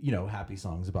happy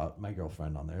songs about my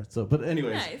girlfriend on there. So, but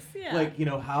anyways, Nice, yeah. like,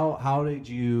 how did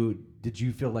you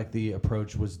feel like the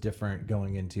approach was different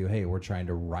going into, hey, we're trying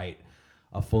to write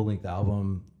a full length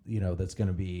album, that's going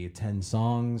to be 10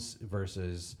 songs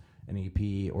versus an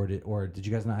EP, or did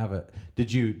you guys not have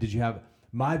did you have,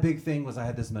 my big thing was I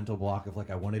had this mental block of like,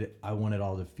 I wanted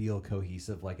all to feel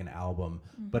cohesive like an album,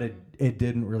 but it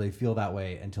didn't really feel that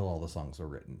way until all the songs were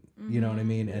written. You know what I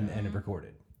mean? And it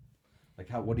recorded. Like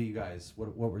what do you guys,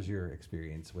 what was your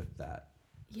experience with that?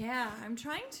 Yeah, I'm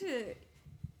trying to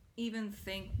even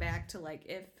think back to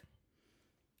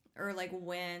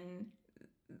when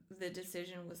the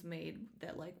decision was made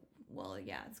that well,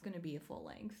 yeah, it's going to be a full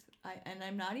length.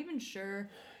 I'm not even sure.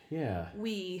 Yeah.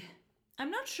 I'm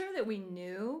not sure that we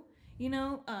knew. We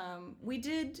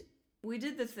did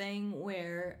the thing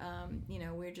where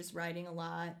we're just writing a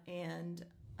lot, and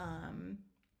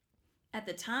at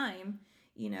the time,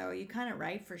 you kind of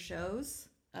write for shows,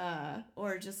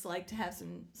 or just like to have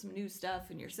some new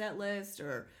stuff in your set list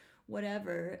or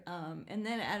whatever. And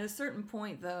then at a certain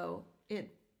point, though,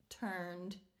 it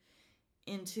turned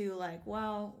into like,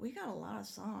 well, we got a lot of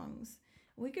songs.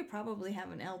 We could probably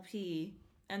have an LP.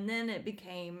 And then it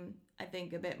became, I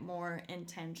think, a bit more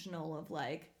intentional of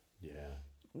like,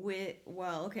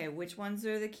 which ones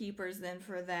are the keepers then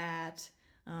for that?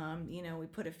 We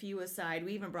put a few aside.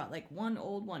 We even brought like one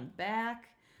old one back.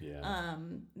 Yeah.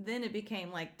 Then it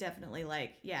became like definitely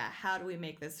like, how do we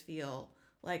make this feel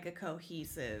like a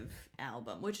cohesive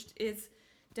album? Which is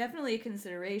definitely a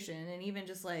consideration, and even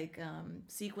just like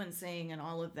sequencing and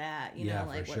all of that,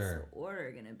 what's the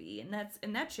order gonna be, and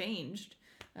that changed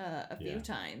a few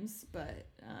times, but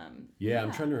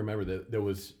I'm trying to remember that there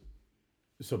was,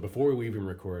 so before we even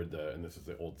recorded and this is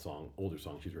the older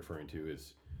song she's referring to,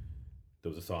 is there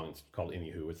was a song, it's called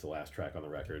Anywho, it's the last track on the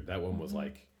record. That one was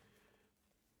like,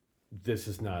 this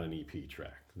is not an EP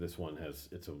track. This one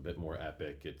it's a bit more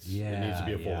epic. It needs to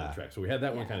be a full length track. So we had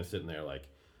that one kind of sitting there like,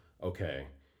 okay.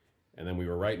 And then we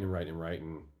were writing.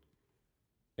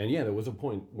 And there was a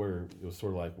point where it was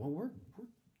sort of like, well, we're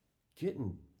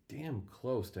getting damn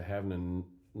close to having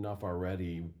enough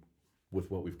already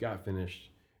with what we've got finished.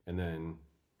 And then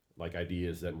like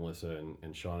ideas that Melissa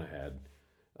and Shauna had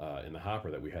in the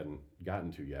hopper that we hadn't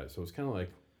gotten to yet. So it's kind of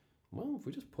like, well, if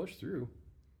we just push through,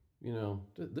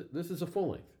 this is a full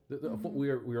length. We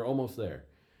are almost there.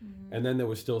 And then there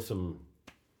was still some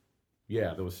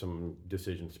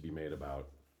decisions to be made about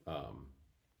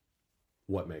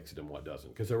what makes it and what doesn't,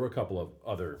 because there were a couple of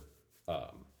other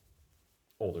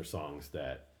older songs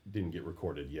that didn't get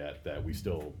recorded yet that we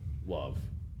still love.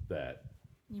 That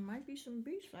you might be some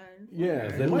B-sides.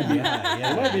 There might be.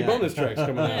 There might be bonus tracks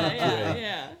coming out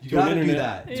You gotta do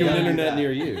that to an internet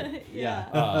near you.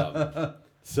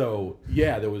 So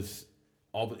there was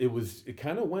it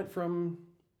kind of went from,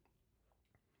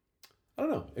 I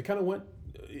don't know, it kind of went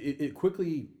it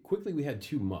quickly we had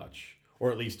too much,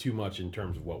 or at least too much in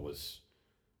terms of what was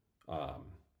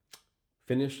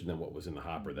finished and then what was in the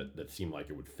hopper that seemed like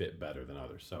it would fit better than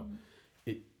others. So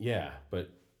but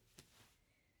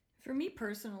for me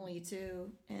personally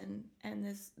too, and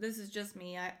this is just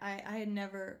me, I had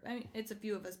never, I mean, it's a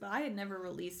few of us, but I had never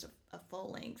released a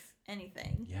full length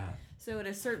anything. So at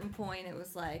a certain point it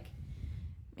was like,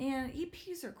 man,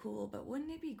 EPs are cool, but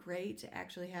wouldn't it be great to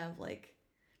actually have like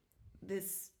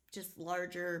this just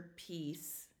larger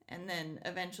piece? And then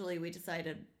eventually we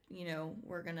decided,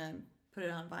 we're gonna put it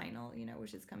on vinyl,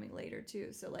 which is coming later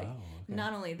too. So like, Oh, okay.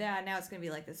 not only that, now it's going to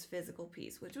be like this physical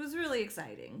piece, which was really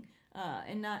exciting,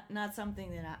 and not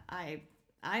something that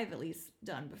I've at least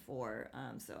done before.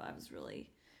 So I was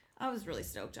really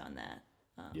stoked on that.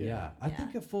 Yeah, I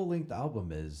think a full-length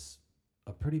album is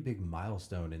a pretty big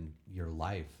milestone in your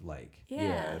life. Like,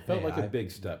 Yeah. It felt Hey, like a I- big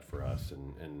step for us,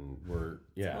 and we're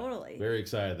Totally. very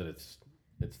excited that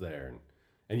it's there.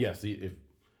 And yes, if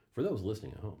for those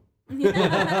listening at home,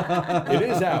 it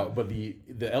is out, but the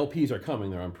LPs are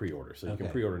coming. They're on pre-order, so you can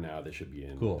Okay. pre-order now. They should be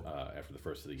in Cool. After the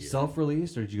first of the year.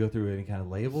 self-released, or did you go through any kind of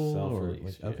label?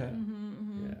 Self-release, Or, like, okay.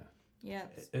 yeah. Yeah,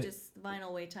 it's It- just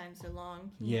vinyl wait times are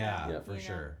long. Yeah, Yeah, for you know,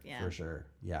 sure. yeah. For sure.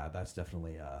 Yeah, that's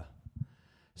definitely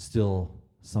still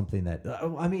something that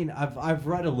I mean, I've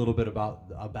read a little bit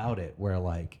about it, where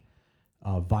like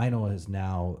vinyl is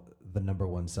now the number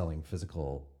one selling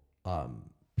physical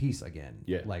piece again.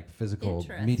 Yeah. Like physical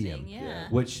Interesting, medium. yeah.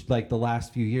 Which like the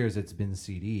last few years it's been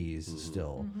CDs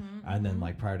still. Mm-hmm, And then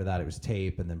like prior to that it was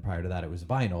tape, and then prior to that it was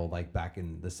vinyl, like back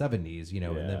in the 70s, and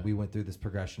Yeah. then we went through this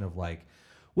progression of like,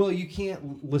 well, you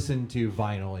can't listen to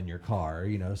vinyl in your car,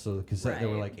 so the cassette, there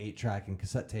were Right. like 8-track and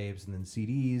cassette tapes, and then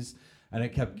CDs, and it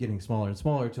kept getting smaller and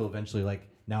smaller till eventually like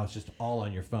now it's just all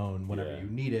on your phone whenever Yeah. you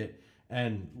need it,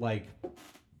 and like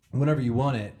whenever you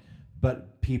want it.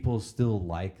 But people still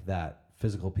like that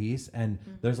physical piece, and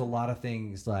there's a lot of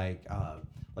things like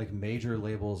major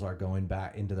labels are going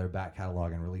back into their back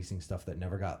catalog and releasing stuff that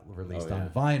never got released Oh, on yeah.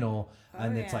 vinyl,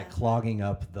 and Oh, it's like yeah. clogging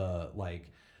up the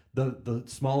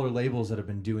smaller labels that have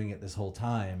been doing it this whole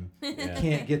time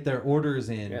can't get their orders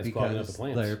in Yeah, it's clogging up because the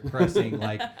plants. they're pressing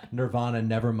like Nirvana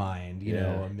Nevermind,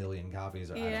 Yeah. a million copies.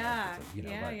 Or I don't know Yeah, if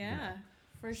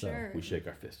it's for So, sure. We shake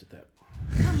our fist at that.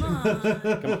 Come on. Let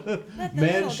the Man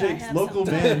little guy shakes, have local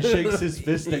some man shakes his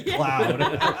fist at Cloud.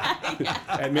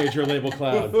 At major label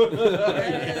Cloud.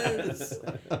 Yes.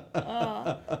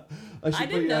 Oh. I should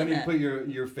didn't know I need to that. put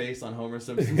your face on Homer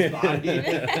Simpson's body.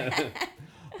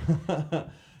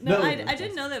 No, No, I that's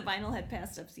didn't know that vinyl had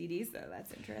passed up CDs though.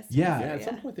 That's interesting. Yeah. Yeah, at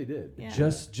some point they did. Yeah.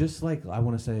 Just like I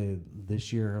want to say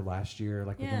this year or last year,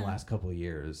 like within the Yeah. last couple of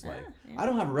years, like yeah. I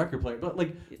don't have a record player, but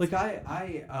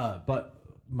but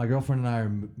my girlfriend and I are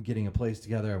getting a place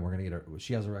together, and we're gonna get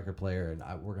she has a record player,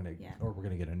 and we're gonna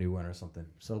get a new one or something.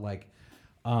 So like,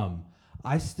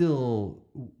 I still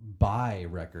buy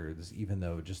records even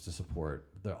though just to support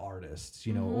the artists,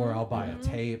 or I'll buy a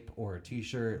tape or a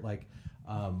T-shirt, like.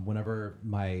 Whenever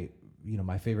my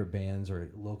favorite bands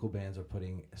or local bands are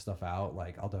putting stuff out,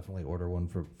 like I'll definitely order one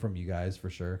from you guys for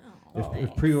sure. If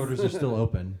thanks. pre-orders are still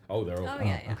open. Oh, they're open. Oh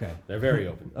yeah, yeah. Okay. They're very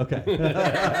open. Okay.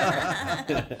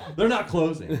 They're not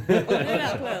closing. They're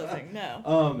not closing.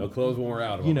 No. They'll close when we're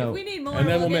out of them. If we need more, And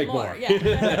then we'll we'll get make more. more.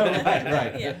 Yeah.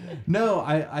 right. Yeah. No,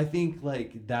 I think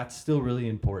like that's still really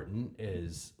important,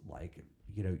 is like,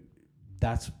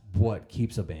 that's what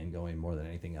keeps a band going more than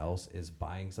anything else, is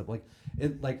buying stuff. Like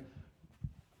it, like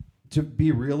to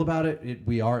be real about it,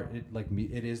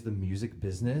 it is the music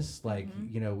business. Like,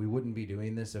 we wouldn't be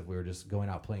doing this if we were just going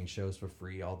out playing shows for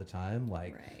free all the time.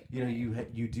 Like, Right,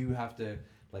 you do have to,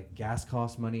 like, gas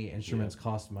costs money, instruments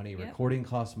cost money, Yep. recording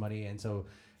costs money, and so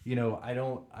I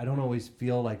don't always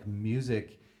feel like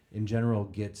music in general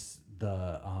gets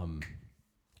the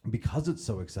because it's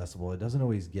so accessible, it doesn't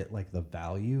always get like the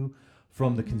value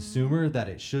from the consumer that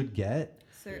it should get.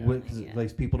 Certainly, Because yeah.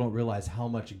 like people don't realize how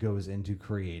much goes into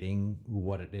creating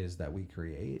what it is that we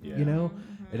create, Yeah.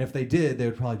 And if they did, they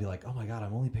would probably be like, "Oh my God,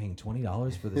 I'm only paying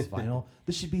 $20 for this vinyl.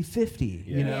 This should be $50."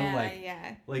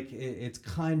 Yeah. Like it's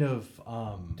kind of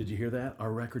Did you hear that?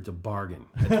 Our record's a bargain.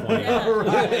 At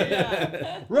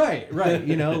 20. right. Like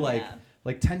Yeah.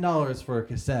 like $10 for a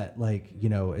cassette. Like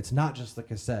it's not just the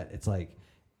cassette. It's like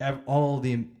all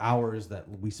the hours that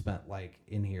we spent like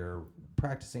in here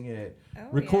practicing it, Oh,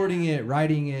 recording it,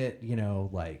 writing it,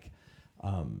 like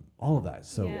all of that.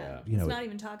 So Let's not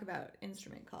even talk about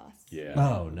instrument costs. Yeah.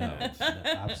 oh no,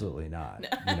 absolutely not.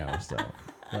 So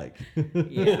like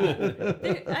Yeah.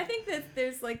 I think that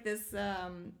there's like this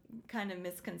kind of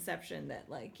misconception that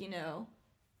like,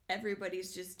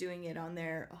 everybody's just doing it on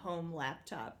their home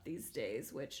laptop these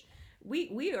days, which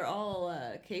we are all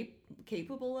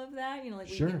capable of that. Like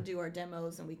Sure. we can do our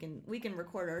demos and we can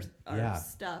record our Yeah.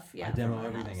 stuff. Yeah. I from demo our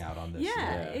everything house. out on this. Yeah,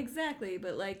 Yeah. exactly.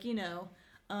 But like,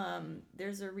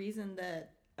 there's a reason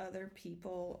that other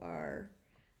people are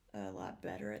a lot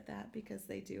better at that because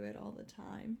they do it all the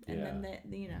time. And then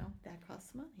that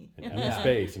costs money. And have Yeah. the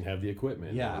space and have the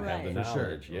equipment. Yeah, and have the Right. for sure.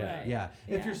 knowledge. Yeah. Right. Yeah.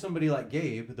 If Yeah. you're somebody like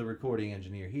Gabe, the recording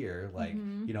engineer here, like,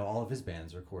 all of his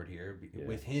bands record here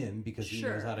with him because he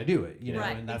knows Sure. how to do it,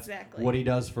 Right, and that's exactly. what he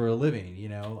does for a living,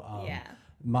 Yeah.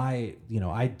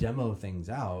 I demo things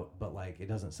out, but like it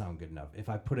doesn't sound good enough. If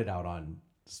I put it out on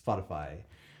Spotify,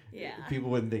 Yeah. people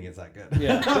wouldn't think it's that good.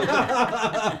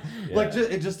 Yeah. Like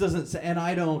it just doesn't say, and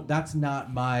I don't, that's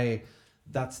not,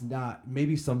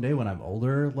 maybe someday when I'm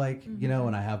older, like,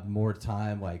 and I have more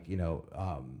time, like,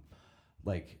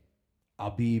 like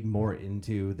I'll be more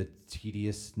into the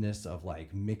tediousness of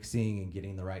like mixing and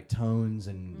getting the right tones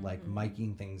and like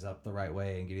miking things up the right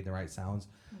way and getting the right sounds.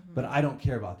 But I don't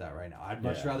care about that right now. I'd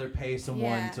much rather pay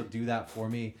someone to do that for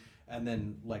me. And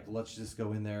then like, let's just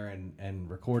go in there and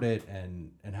record it and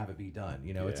have it be done.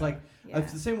 It's like,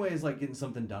 it's the same way as like getting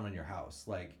something done on your house.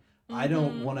 Like I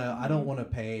don't want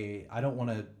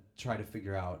to try to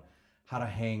figure out how to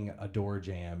hang a door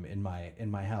jamb in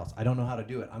my house. I don't know how to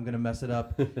do it. I'm going to mess it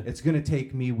up. It's going to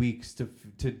take me weeks to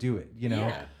do it,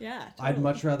 Yeah, totally. I'd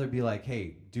much rather be like,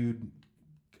 hey, dude,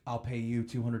 I'll pay you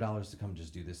 $200 to come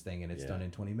just do this thing, and it's done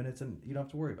in 20 minutes, and you don't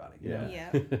have to worry about it.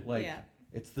 Yeah. Like,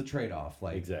 it's the trade-off.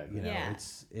 Like, exactly.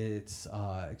 It's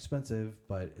expensive,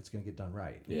 but it's going to get done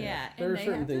right. Yeah. There are and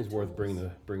certain things worth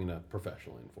tools. bringing a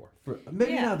professional in for.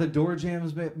 Maybe not the door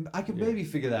jams, but I could maybe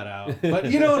figure that out.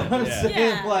 But you know what I'm saying?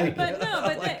 Yeah, Like, but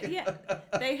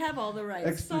they have all the right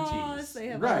Expertise. saws. They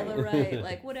have Right. all the right,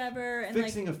 like, whatever. And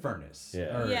fixing a furnace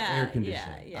or Yeah, air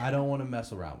conditioning. yeah. I don't want to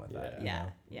mess around with that. Yeah.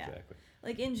 Exactly.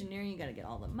 Like engineering, you got to get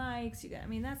all the mics.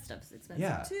 that stuff's expensive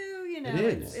Yeah. too. It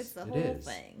is. It's the It whole is.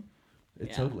 thing.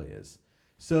 It totally is.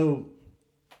 So,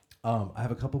 I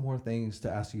have a couple more things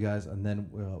to ask you guys, and then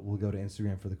we'll go to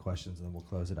Instagram for the questions, and then we'll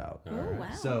close it out. Oh, right. wow.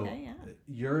 So, okay, yeah.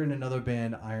 you're in another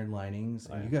band, Iron Linings,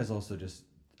 and I you am. guys also just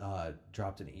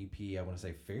dropped an EP, I want to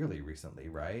say fairly recently,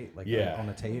 right? Like Yeah. on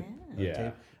a tape? Yeah. On a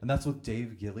tape. And that's with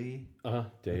Dave Gilly, Dave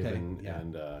Okay, and yeah.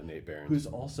 Nate Barron. who's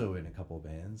also in a couple of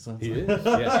bands. So it's He like- is.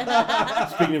 Yeah.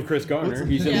 Speaking of Chris Garner,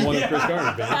 he's in one of Chris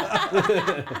Garner's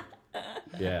bands.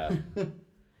 Yeah.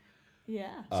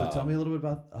 Yeah. So tell me a little bit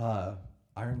about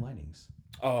Iron Linings.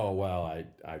 Oh well, I'd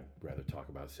rather talk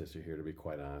about Sister here, to be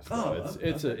quite honest. Oh,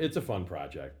 it's a fun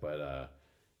project, but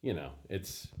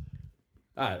it's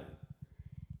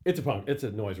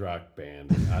a noise rock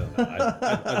band. I don't know.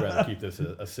 I'd rather keep this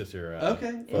a Sister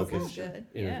Okay. focused Good.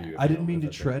 interview. I didn't if mean to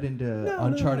that's okay. tread into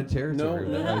uncharted territory.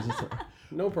 No. I was just-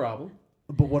 No problem.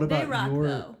 but what They about rock, your?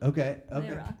 though. Okay.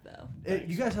 They rock though.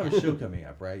 You guys have a show coming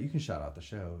up, right? You can shout out the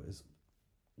show. Is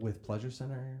with Pleasure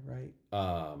Center, right?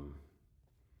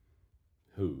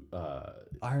 Who?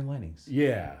 Iron Linings.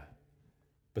 Yeah.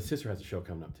 But Sister has a show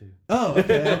coming up too. Oh,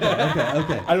 okay.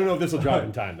 I don't know if this will drop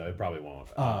in time though. It probably won't.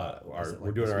 Is it like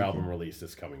We're doing this our album weekend? release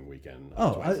this coming weekend.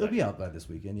 Oh, it'll be out by this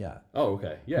weekend. Yeah. Oh,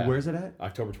 okay. Yeah. Where's it at?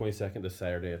 October 22nd, this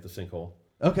Saturday at the Sinkhole.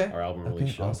 Okay. Our album Okay,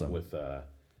 release show awesome. with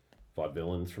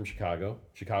Vaudevillains from Chicago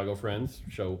friends,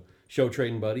 show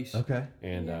trading buddies, Okay.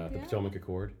 and the Potomac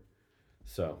Accord.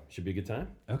 So should be a good time.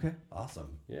 Okay.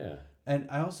 Awesome. Yeah. And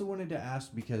I also wanted to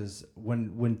ask because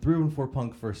when Through and For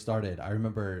Punk first started, I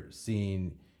remember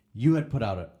seeing you had put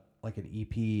out an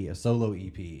EP, a solo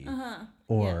EP,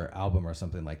 or album or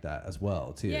something like that as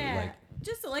well too. Yeah, Like,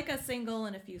 just like a single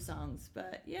and a few songs,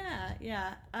 but yeah.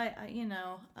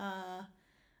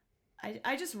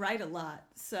 I just write a lot,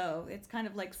 so it's kind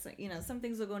of like some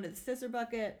things will go into the Sister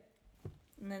bucket,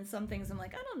 and then some things I'm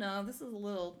like, I don't know, this is a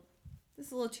little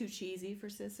too cheesy for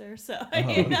Sister, so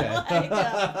maybe they'll go in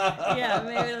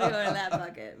that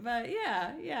bucket. But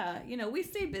yeah, we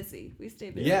stay busy.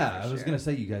 yeah, for I was sure. gonna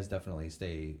say you guys definitely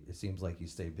stay. It seems like you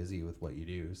stay busy with what you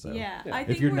do. So Yeah, I if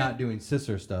think you're we're- not doing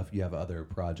Sister stuff, you have other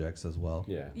projects as well.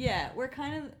 Yeah. Yeah,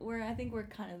 I think we're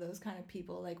kind of those kind of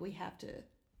people. Like we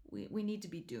need to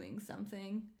be doing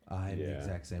something. I'm the Yeah.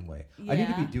 exact same way. I need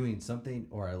to be Yeah. doing something,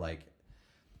 or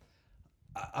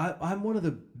I'm one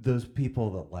of those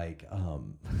people that like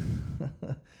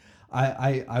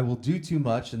I will do too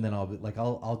much, and then I'll be like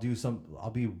I'll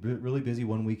be really busy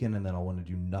one weekend, and then I'll want to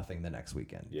do nothing the next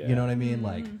weekend. Yeah. You know what I mean?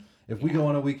 Like if we Yeah. go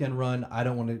on a weekend run, I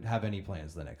don't want to have any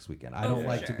plans the next weekend. I don't for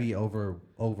like to sure. be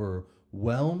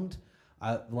overwhelmed.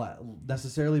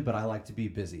 Necessarily, but I like to be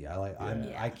busy.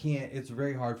 I can't. It's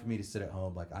very hard for me to sit at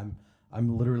home. Like I'm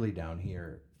literally down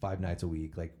here 5 nights a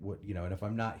week. Like and if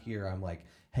I'm not here, I'm like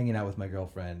hanging out with my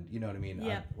girlfriend. You know what I mean?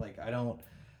 Yep.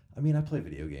 I play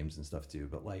video games and stuff too,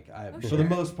 but for sure. the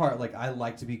most part, like I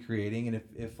like to be creating. And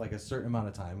if like a certain amount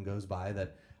of time goes by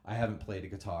that I haven't played a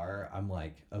guitar, I'm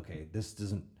like, okay, this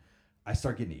doesn't. I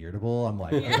start getting irritable. I'm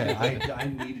like, okay, I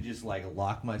need to just like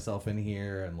lock myself in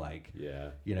here and like, Yeah.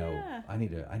 Yeah. I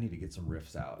need to get some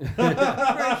riffs out.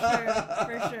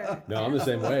 For sure. No, I'm the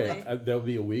same way. Absolutely. There'll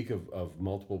be a week of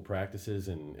multiple practices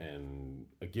and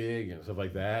a gig and stuff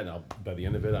like that, and by the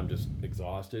end of it, I'm just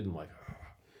exhausted and like,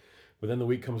 But then the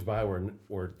week comes by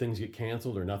where things get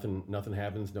canceled or nothing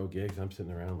happens, no gigs. I'm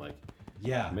sitting around like,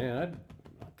 Yeah. man,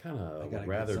 I kind gotta of get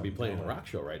rather be something playing a going. rock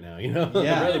show right now. You know,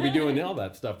 Yeah. I'd rather be doing all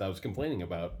that stuff that I was complaining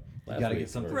about You last got to week. get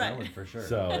something Right. going for sure.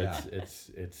 So yeah.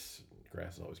 it's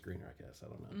grass is always greener, I guess. I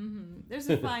don't know. There's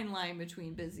a fine line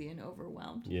between busy and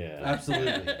overwhelmed. Yeah,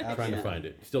 Absolutely. trying to Absolutely. find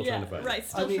it. Still trying to find right. it.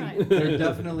 Still I mean, trying. there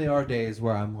definitely are days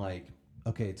where I'm like,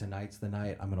 okay, tonight's the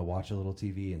night. I'm gonna watch a little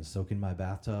TV and soak in my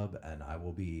bathtub, and I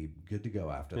will be good to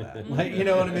go after that. Like, you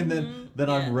know what I mean? Then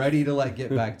I'm Yes. ready to like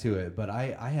get back to it. But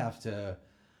I have to,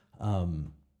 I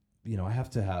have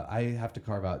to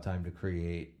carve out time to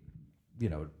create.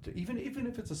 Even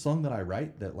if it's a song that I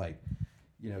write that like,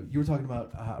 you were talking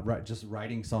about just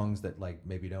writing songs that like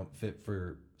maybe don't fit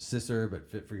for Sisser but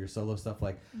fit for your solo stuff.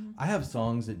 Like I have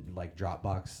songs in like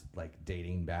Dropbox like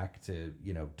dating back to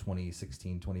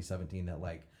 2016, 2017 that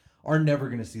like are never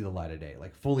gonna see the light of day.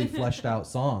 Like fully fleshed out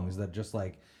songs that just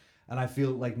like. And I feel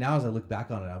like now as I look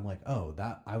back on it, I'm like, oh,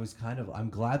 I'm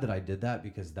glad that I did that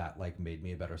because that like made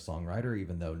me a better songwriter,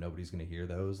 even though nobody's going to hear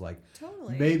those. Like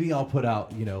Totally. maybe I'll put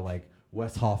out, like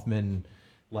Wes Hoffman,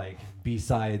 like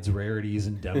B-sides, rarities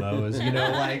and demos,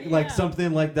 like Yeah.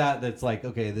 something like that. That's like,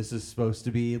 okay, this is supposed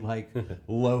to be like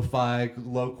lo-fi,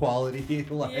 low quality.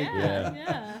 Like,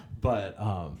 Yeah. but,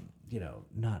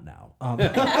 not now.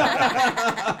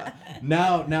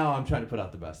 Now I'm trying to put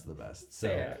out the best of the best. So,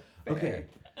 Fair. okay.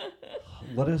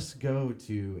 Let us go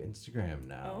to Instagram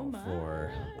now Oh my.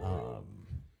 for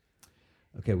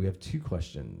okay, we have 2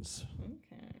 questions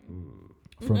Okay.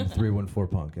 from 314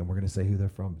 Punk, and we're gonna say who they're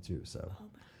from too. So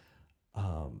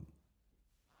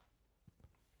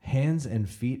Hands and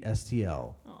Feet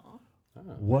STL. Aw. Ah.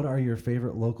 What are your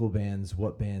favorite local bands?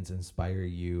 What bands inspire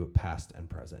you, past and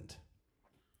present?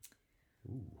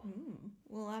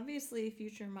 Well, obviously,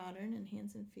 Future Modern and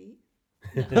Hands and Feet.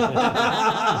 I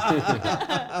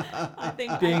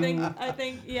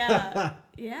think, yeah.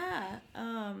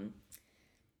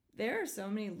 There are so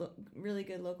many really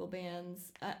good local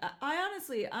bands. I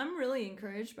honestly, I'm really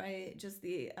encouraged by just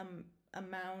the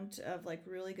amount of like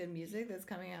really good music that's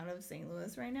coming out of St.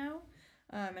 Louis right now.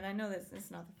 And I know that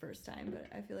it's not the first time, but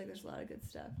I feel like there's a lot of good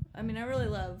stuff. I mean, I really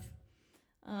love.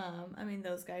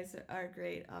 Those guys are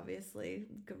great. Obviously,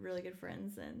 really good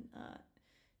friends, and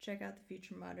check out the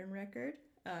Future Modern record.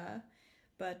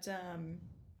 But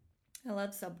I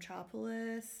love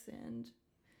Subtropolis, and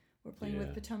we're playing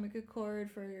with Potomac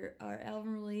Accord for our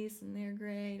album release, and they're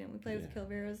great. And we play with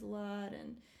Kilveras a lot,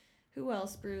 and who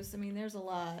else, Bruce? I mean, there's a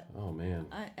lot. Oh man.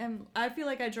 I feel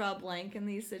like I draw a blank in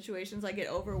these situations. I get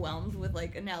overwhelmed with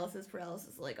like analysis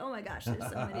paralysis. Like, oh my gosh,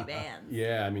 there's so many bands.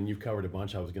 Yeah, I mean, you've covered a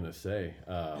bunch. I was gonna say.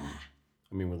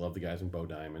 We love the guys in Bo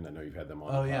Diamond. I know you've had them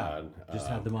on. Oh the yeah, pod. just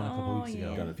had them on a couple oh, weeks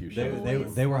ago. yeah. Done a few They,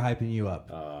 shows. they were hyping you up.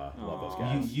 Love those Aw.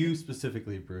 guys. You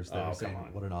specifically, Bruce. They Oh, were come saying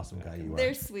on. what an awesome guy you are.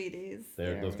 They're sweeties.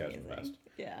 Those guys are the amazing. best.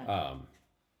 Yeah.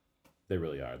 They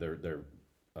really are. They're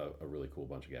a really cool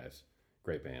bunch of guys.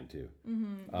 Great band too. Really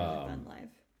fun live.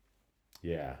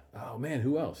 Yeah. Oh man,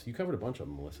 who else? You covered a bunch of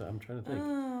them, Melissa. I'm trying to think.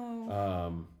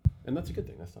 Oh. And that's a good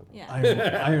thing. That's not. Yeah.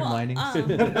 Iron Well, Linings.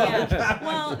 yeah.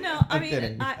 Well, no,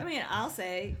 kidding. I'll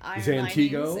say Iron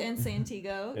Santiago? Linings and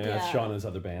Santiago. Yeah, that's Shauna's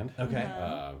other band. Okay.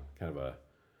 Kind of a.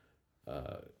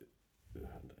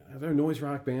 They're a noise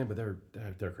rock band, but they're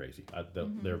crazy.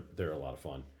 They're a lot of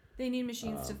fun. They Need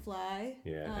Machines to Fly.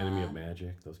 Yeah, Enemy of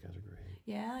Magic. Those guys are great.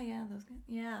 Yeah, those guys.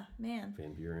 Yeah, man.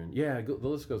 Van Buren. Yeah, the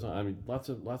list goes on. I mean, lots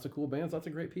of cool bands, lots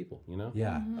of great people.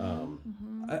 Yeah.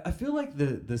 I feel like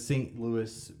the St.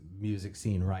 Louis music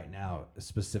scene right now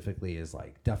specifically is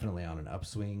like definitely on an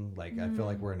upswing. Like I feel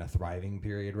like we're in a thriving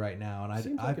period right now, and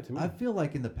Seems like it to me. I feel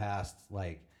like in the past,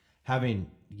 like having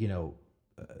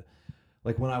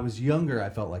like when I was younger, I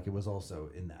felt like it was also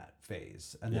in that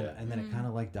phase, and then it kind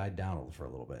of like died down for a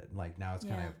little bit. And like now it's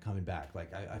kind of coming back.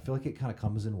 Like I feel like it kind of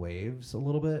comes in waves a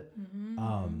little bit.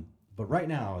 But right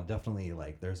now, definitely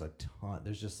like there's a ton.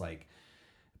 There's just like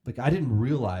I didn't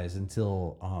realize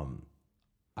until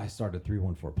I started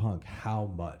 314 Punk how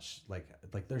much like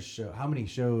there's how many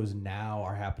shows now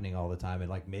are happening all the time, and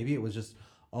like maybe it was just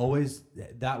always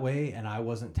that way and I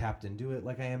wasn't tapped into it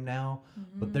like I am now.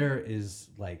 But there is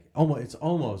like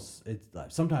almost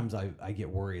sometimes I get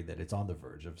worried that it's on the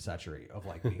verge of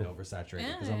being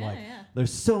oversaturated because I'm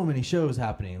there's so many shows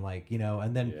happening, like,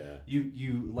 and then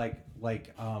you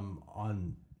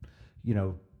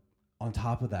on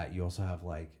top of that, you also have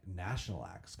like national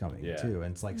acts coming too.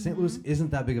 And it's like St. Louis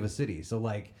isn't that big of a city. So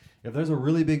like if there's a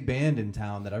really big band in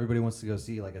town that everybody wants to go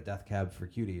see, like a Death Cab for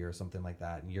Cutie or something like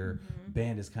that, and your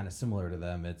band is kind of similar to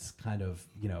them, it's kind of,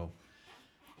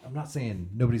 I'm not saying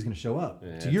nobody's going to show up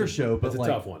Yeah, to your it's a- show, but it's a like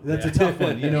tough one. that's Yeah. a tough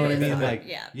one. You know It what I is mean? hard. Like,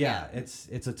 Yeah.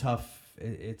 it's a tough.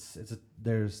 It's a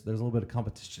there's a little bit of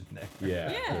competition there.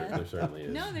 Yeah, Yeah. there certainly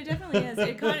is. No, there definitely is.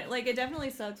 It kind of like it definitely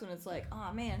sucks when it's like,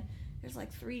 oh man, there's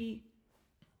like 3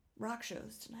 rock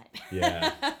shows tonight.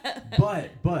 Yeah.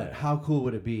 But how cool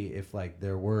would it be if like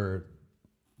there were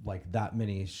like that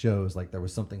many shows, like there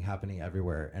was something happening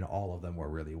everywhere, and all of them were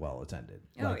really well attended.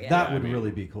 Oh, Like, yeah. that Yeah, I would mean,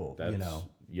 really be cool. That's, You know,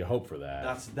 you hope for that.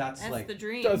 that's That's like the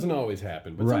dream. Doesn't always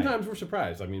happen, but Right. sometimes we're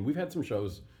surprised. I mean, we've had some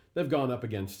shows that have gone up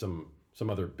against some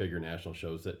other bigger national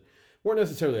shows that weren't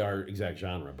necessarily our exact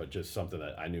genre, but just something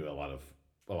that I knew a lot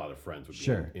of friends would be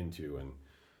Sure. into, and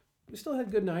we still had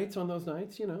good nights on those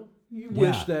nights. You know, you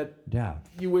Yeah.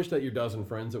 wish that your dozen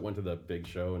friends that went to the big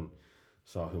show and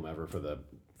saw whomever for the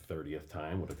 30th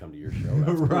time would have come to your show.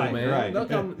 That's cool, Right, man. right.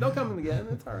 They'll come again.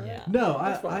 It's all right. Yeah. No,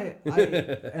 That's I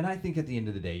fine. and I think at the end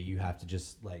of the day, you have to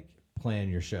just like plan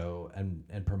your show and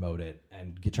promote it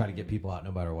and try to get people out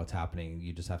no matter what's happening.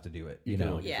 You just have to do it. You can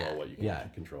know, only control Yeah. what you can yeah,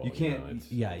 control. You can't. know,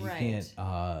 it's- Yeah, you Right. can't.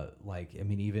 Like I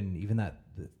mean, even that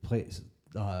place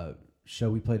show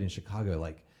we played in Chicago,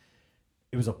 like.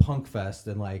 It was a punk fest,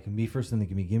 and like Me First and the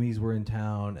Gimme Gimmes were in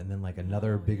town, and then like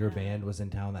another bigger band was in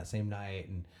town that same night,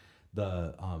 and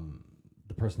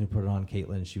the person who put it on,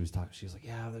 Caitlin, she was talking. She was like,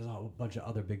 "Yeah, there's a bunch of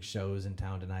other big shows in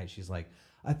town tonight." She's like,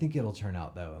 "I think it'll turn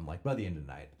out though." And like by the end of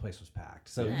the night, the place was packed.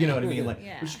 So you know what I mean? Like,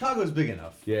 Yeah. but Chicago's big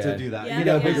enough Yeah. to do that. Yeah, you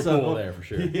got know, a bigger so- pool there for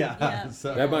sure. Yeah. Yeah.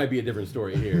 So, That might be a different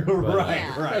story here. But, Right,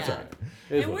 Yeah, right. That's yeah. all right.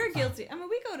 It is And what we're it is. guilty. I mean,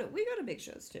 we go to big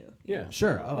shows too. Yeah.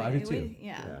 Sure. Oh, I do too.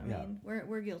 Yeah, Yeah. I mean,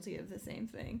 we're guilty of the same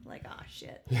thing. Like, oh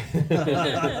shit,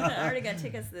 Yeah. I already got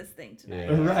tickets to this thing tonight.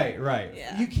 Yeah. Right.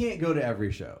 Yeah. You can't go to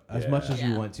every show as much as you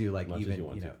Yeah. want to. Like Much as even you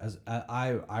want to. as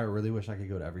I really wish I could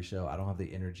go to every show. I don't have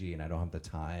the energy and I don't have the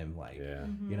time. Like Yeah.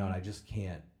 you know, and I just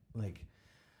can't like.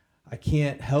 I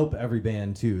can't help every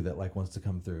band too that like wants to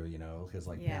come through. You know, because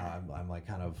like Yeah. now I'm like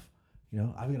kind of. You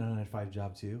know, I've got a 9-to-5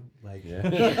 job too. Like, Yeah.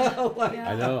 like,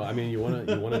 Yeah. I know. I mean, you wanna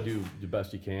do the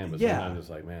best you can, but Yeah. sometimes it's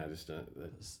like, man,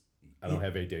 I don't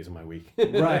have 8 days in my week.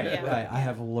 right, Yeah. right. I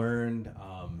have learned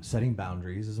setting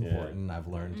boundaries is Yeah. important. I've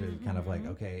learned to kind of like,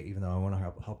 okay, even though I want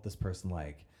to help this person,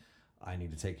 like, I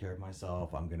need to take care of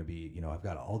myself. I'm gonna be, you know, I've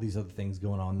got all these other things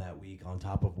going on that week on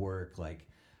top of work. Like,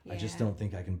 I just Yeah. don't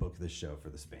think I can book this show for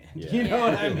this band. Yeah. You know Yeah.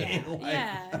 what I mean? Like,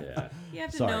 Yeah. Yeah. You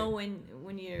have to Sorry. know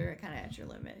when you're kind of at your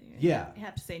limit. Yeah. You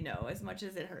have to say no as much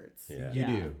as it hurts. Yeah. You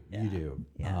do. Yeah. You do.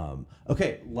 Yeah.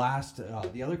 Okay. Last,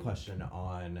 the other question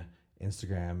on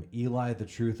Instagram, Eli the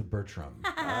Truth Bertram.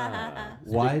 Ah.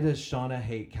 Why does Shauna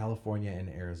hate California and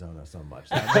Arizona so much?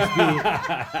 That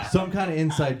must be some kind of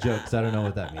inside joke, 'cause I don't know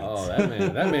what that means. Oh,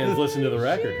 that man's listened to the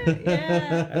record.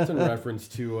 Yeah. That's in reference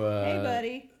to Hey,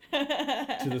 buddy.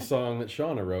 to the song that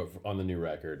Shauna wrote on the new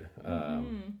record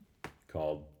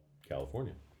called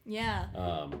California. Yeah.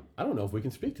 I don't know if we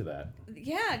can speak to that.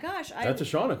 Yeah. Gosh. That's a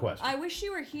Shauna question. I wish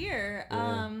you were here.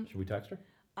 Yeah. Should we text her?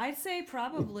 I'd say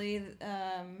probably,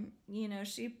 you know,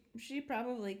 she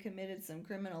probably committed some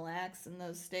criminal acts in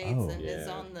those states Oh. and is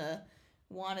Yeah. on the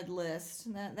wanted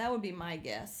list. That would be my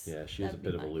guess. Yeah, she's a That'd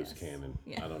bit be of a my loose guess. cannon.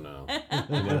 Yeah. I don't know.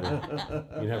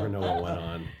 You never know what went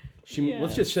on. Yeah.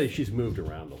 Let's just say she's moved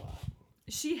around a lot,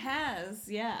 She has,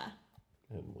 yeah.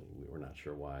 and we were not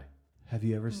sure why. Have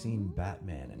you ever seen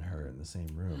Batman and her in the same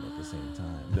room at the same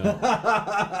time? No. No.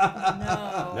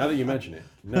 Now that you mention it,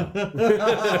 no.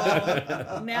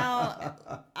 Now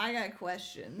I got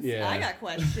questions. Yeah. I got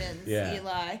questions, Yeah.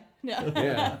 Eli. No.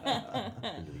 Yeah.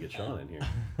 Need to get Sean in here.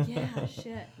 Yeah,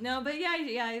 shit. No, but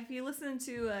yeah. If you listen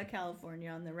to California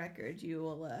on the record, you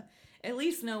will at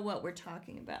least know what we're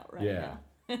talking about right Yeah.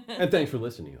 now. And thanks for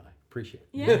listening, Eli. Appreciate it.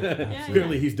 Yeah.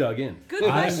 Clearly, he's dug in. Good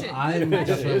question. I'm Good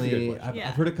question. definitely. It is a good I've, question.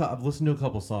 I've heard I've listened to a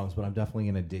couple songs, but I'm definitely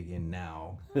gonna dig in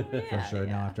now for yeah, sure.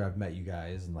 Now yeah. after I've met you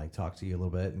guys and like talked to you a little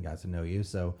bit and got to know you,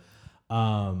 so.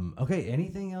 Okay.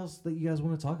 Anything else that you guys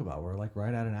want to talk about? We're like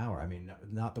right at an hour. I mean,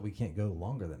 not that we can't go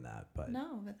longer than that, but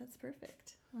No, but that's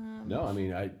perfect. No, I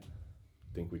mean, I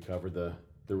think we covered the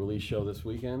release show this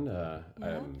weekend.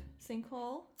 Yep.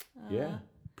 Sinkhole. Yeah.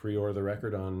 Pre-order the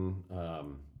record on,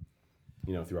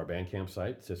 through our Bandcamp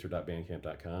site,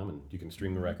 sister.bandcamp.com, and you can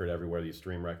stream the record everywhere you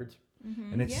stream records.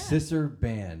 and it's Yeah. Sister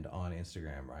Band on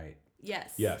Instagram, right?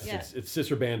 Yes. Yes, it's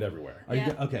Sister Band everywhere. Are Yeah.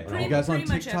 you okay? Are Pretty- you guys on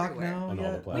pretty much TikTok everywhere. now? On all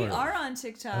the yet? platforms. We are on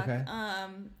TikTok. Okay.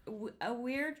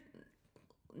 We're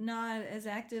not as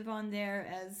active on there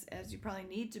as you probably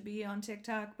need to be on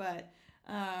TikTok, but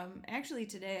actually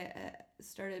today I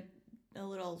started a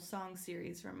little song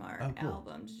series from our Oh, cool.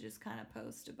 album to just kind of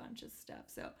post a bunch of stuff.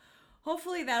 So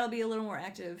hopefully that'll be a little more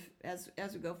active as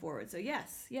we go forward. So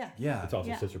yes, yeah. Yeah. It's also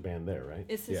Yeah. sister band there, right?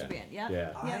 It's sister band, yeah.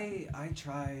 Yeah. I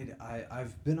tried.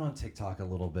 I've been on TikTok a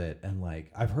little bit, and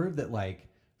like I've heard that like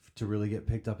to really get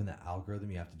picked up in the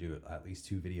algorithm, you have to do at least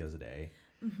 2 videos a day.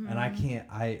 And I can't.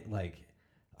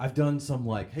 I've done some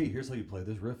like, hey, here's how you play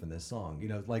this riff in this song, you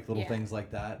know, like little Yeah. things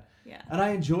like that. Yeah. And I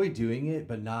enjoy doing it,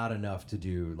 but not enough to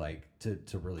do like to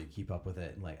really keep up with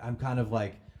it. And like I'm kind of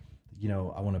like, you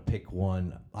know, I want to pick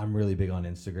one. I'm really big on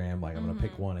Instagram. Like I'm gonna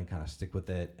pick one and kind of stick with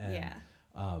it, and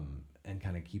and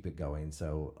kind of keep it going.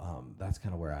 So that's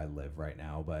kind of where I live right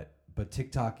now. But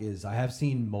TikTok is. I have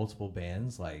seen multiple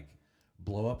bands like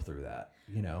blow up through that.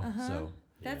 You know, so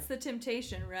That's the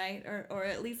temptation, right? Or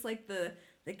at least like the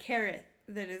carrot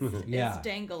that is, Yeah. is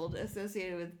dangled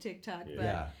associated with TikTok. But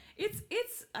Yeah.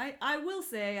 it's I will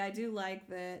say I do like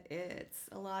that it's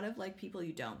a lot of like people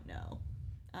you don't know.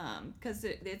 Because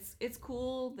it's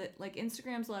cool that like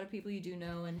Instagram's a lot of people you do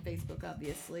know, and Facebook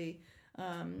obviously,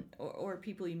 or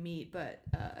people you meet, but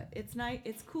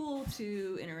it's cool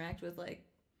to interact with like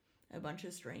a bunch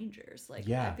of strangers. Like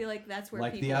Yeah. I feel like that's where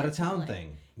like people the out of town like,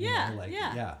 thing. you Yeah, know, like,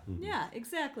 yeah. yeah. Yeah,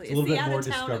 exactly. It's a little the bit out more of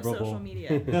town of social discoverable.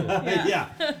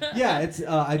 media. Yeah. It's.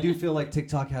 I do feel like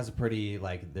TikTok has a pretty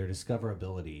like their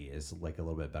discoverability is like a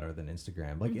little bit better than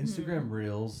Instagram. Like Instagram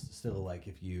Reels still like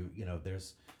if you know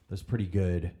there's pretty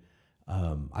good.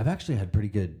 I've actually had pretty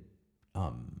good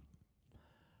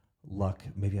luck.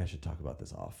 Maybe I should talk about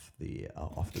this off the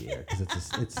air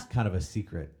because it's kind of a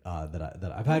secret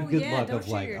that I've had good luck don't of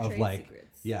share like your of trade like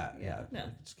secrets. yeah. No.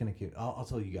 Just gonna keep. I'll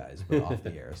tell you guys, but off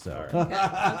the air. So.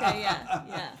 Okay,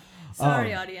 yeah.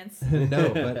 Sorry, audience. No,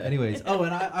 but anyways. Oh,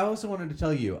 and I also wanted to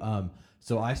tell you.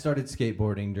 So I started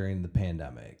skateboarding during the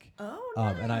pandemic. Oh,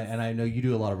 nice. And I know you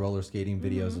do a lot of roller skating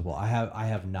videos as well. I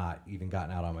have not even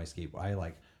gotten out on my skateboard. I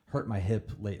like hurt my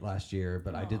hip late last year,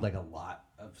 but I did like a lot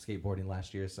of skateboarding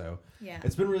last year. So Yeah.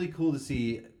 it's been really cool to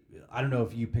see. I don't know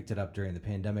if you picked it up during the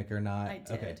pandemic or not. I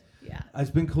did. Okay. Yeah. It's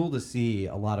been cool to see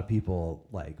a lot of people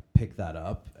like pick that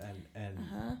up, and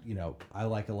you know, I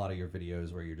like a lot of your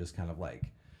videos where you're just kind of like,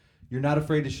 you're not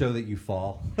afraid to show that you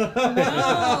fall.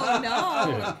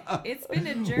 No. It's been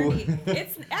a journey.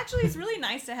 It's really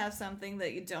nice to have something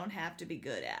that you don't have to be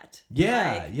good at.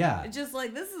 Yeah, Like, yeah. Just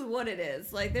like this is what it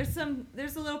is. Like there's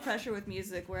a little pressure with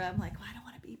music where I'm like, well, I don't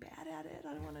want to be bad at it.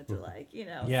 I don't want it to like, you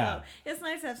know. Yeah. So it's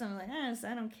nice to have something like,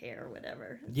 I don't care,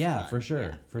 whatever. It's Yeah, fun. for sure,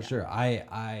 Yeah, for yeah. sure.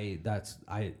 I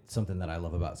something that I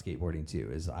love about skateboarding too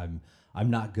is I'm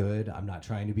not good. I'm not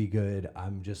trying to be good.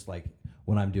 I'm just like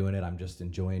when I'm doing it, I'm just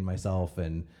enjoying myself.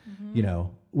 And you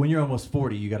know, when you're almost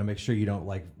 40, you got to make sure you don't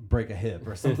like break a hip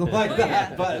or something like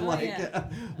that. Yeah. But Oh, like yeah.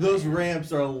 those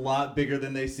ramps are a lot bigger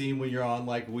than they seem when you're on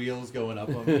like wheels going up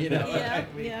them. You know. Yeah,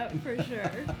 I mean? yeah, for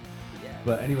sure. Yeah.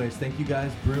 But anyways, thank you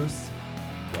guys, Bruce,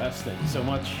 Wes, thank you so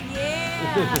much.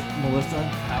 Yeah. Melissa,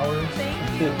 Howard.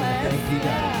 Thank you, Wes. Thank you guys.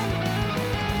 Yeah.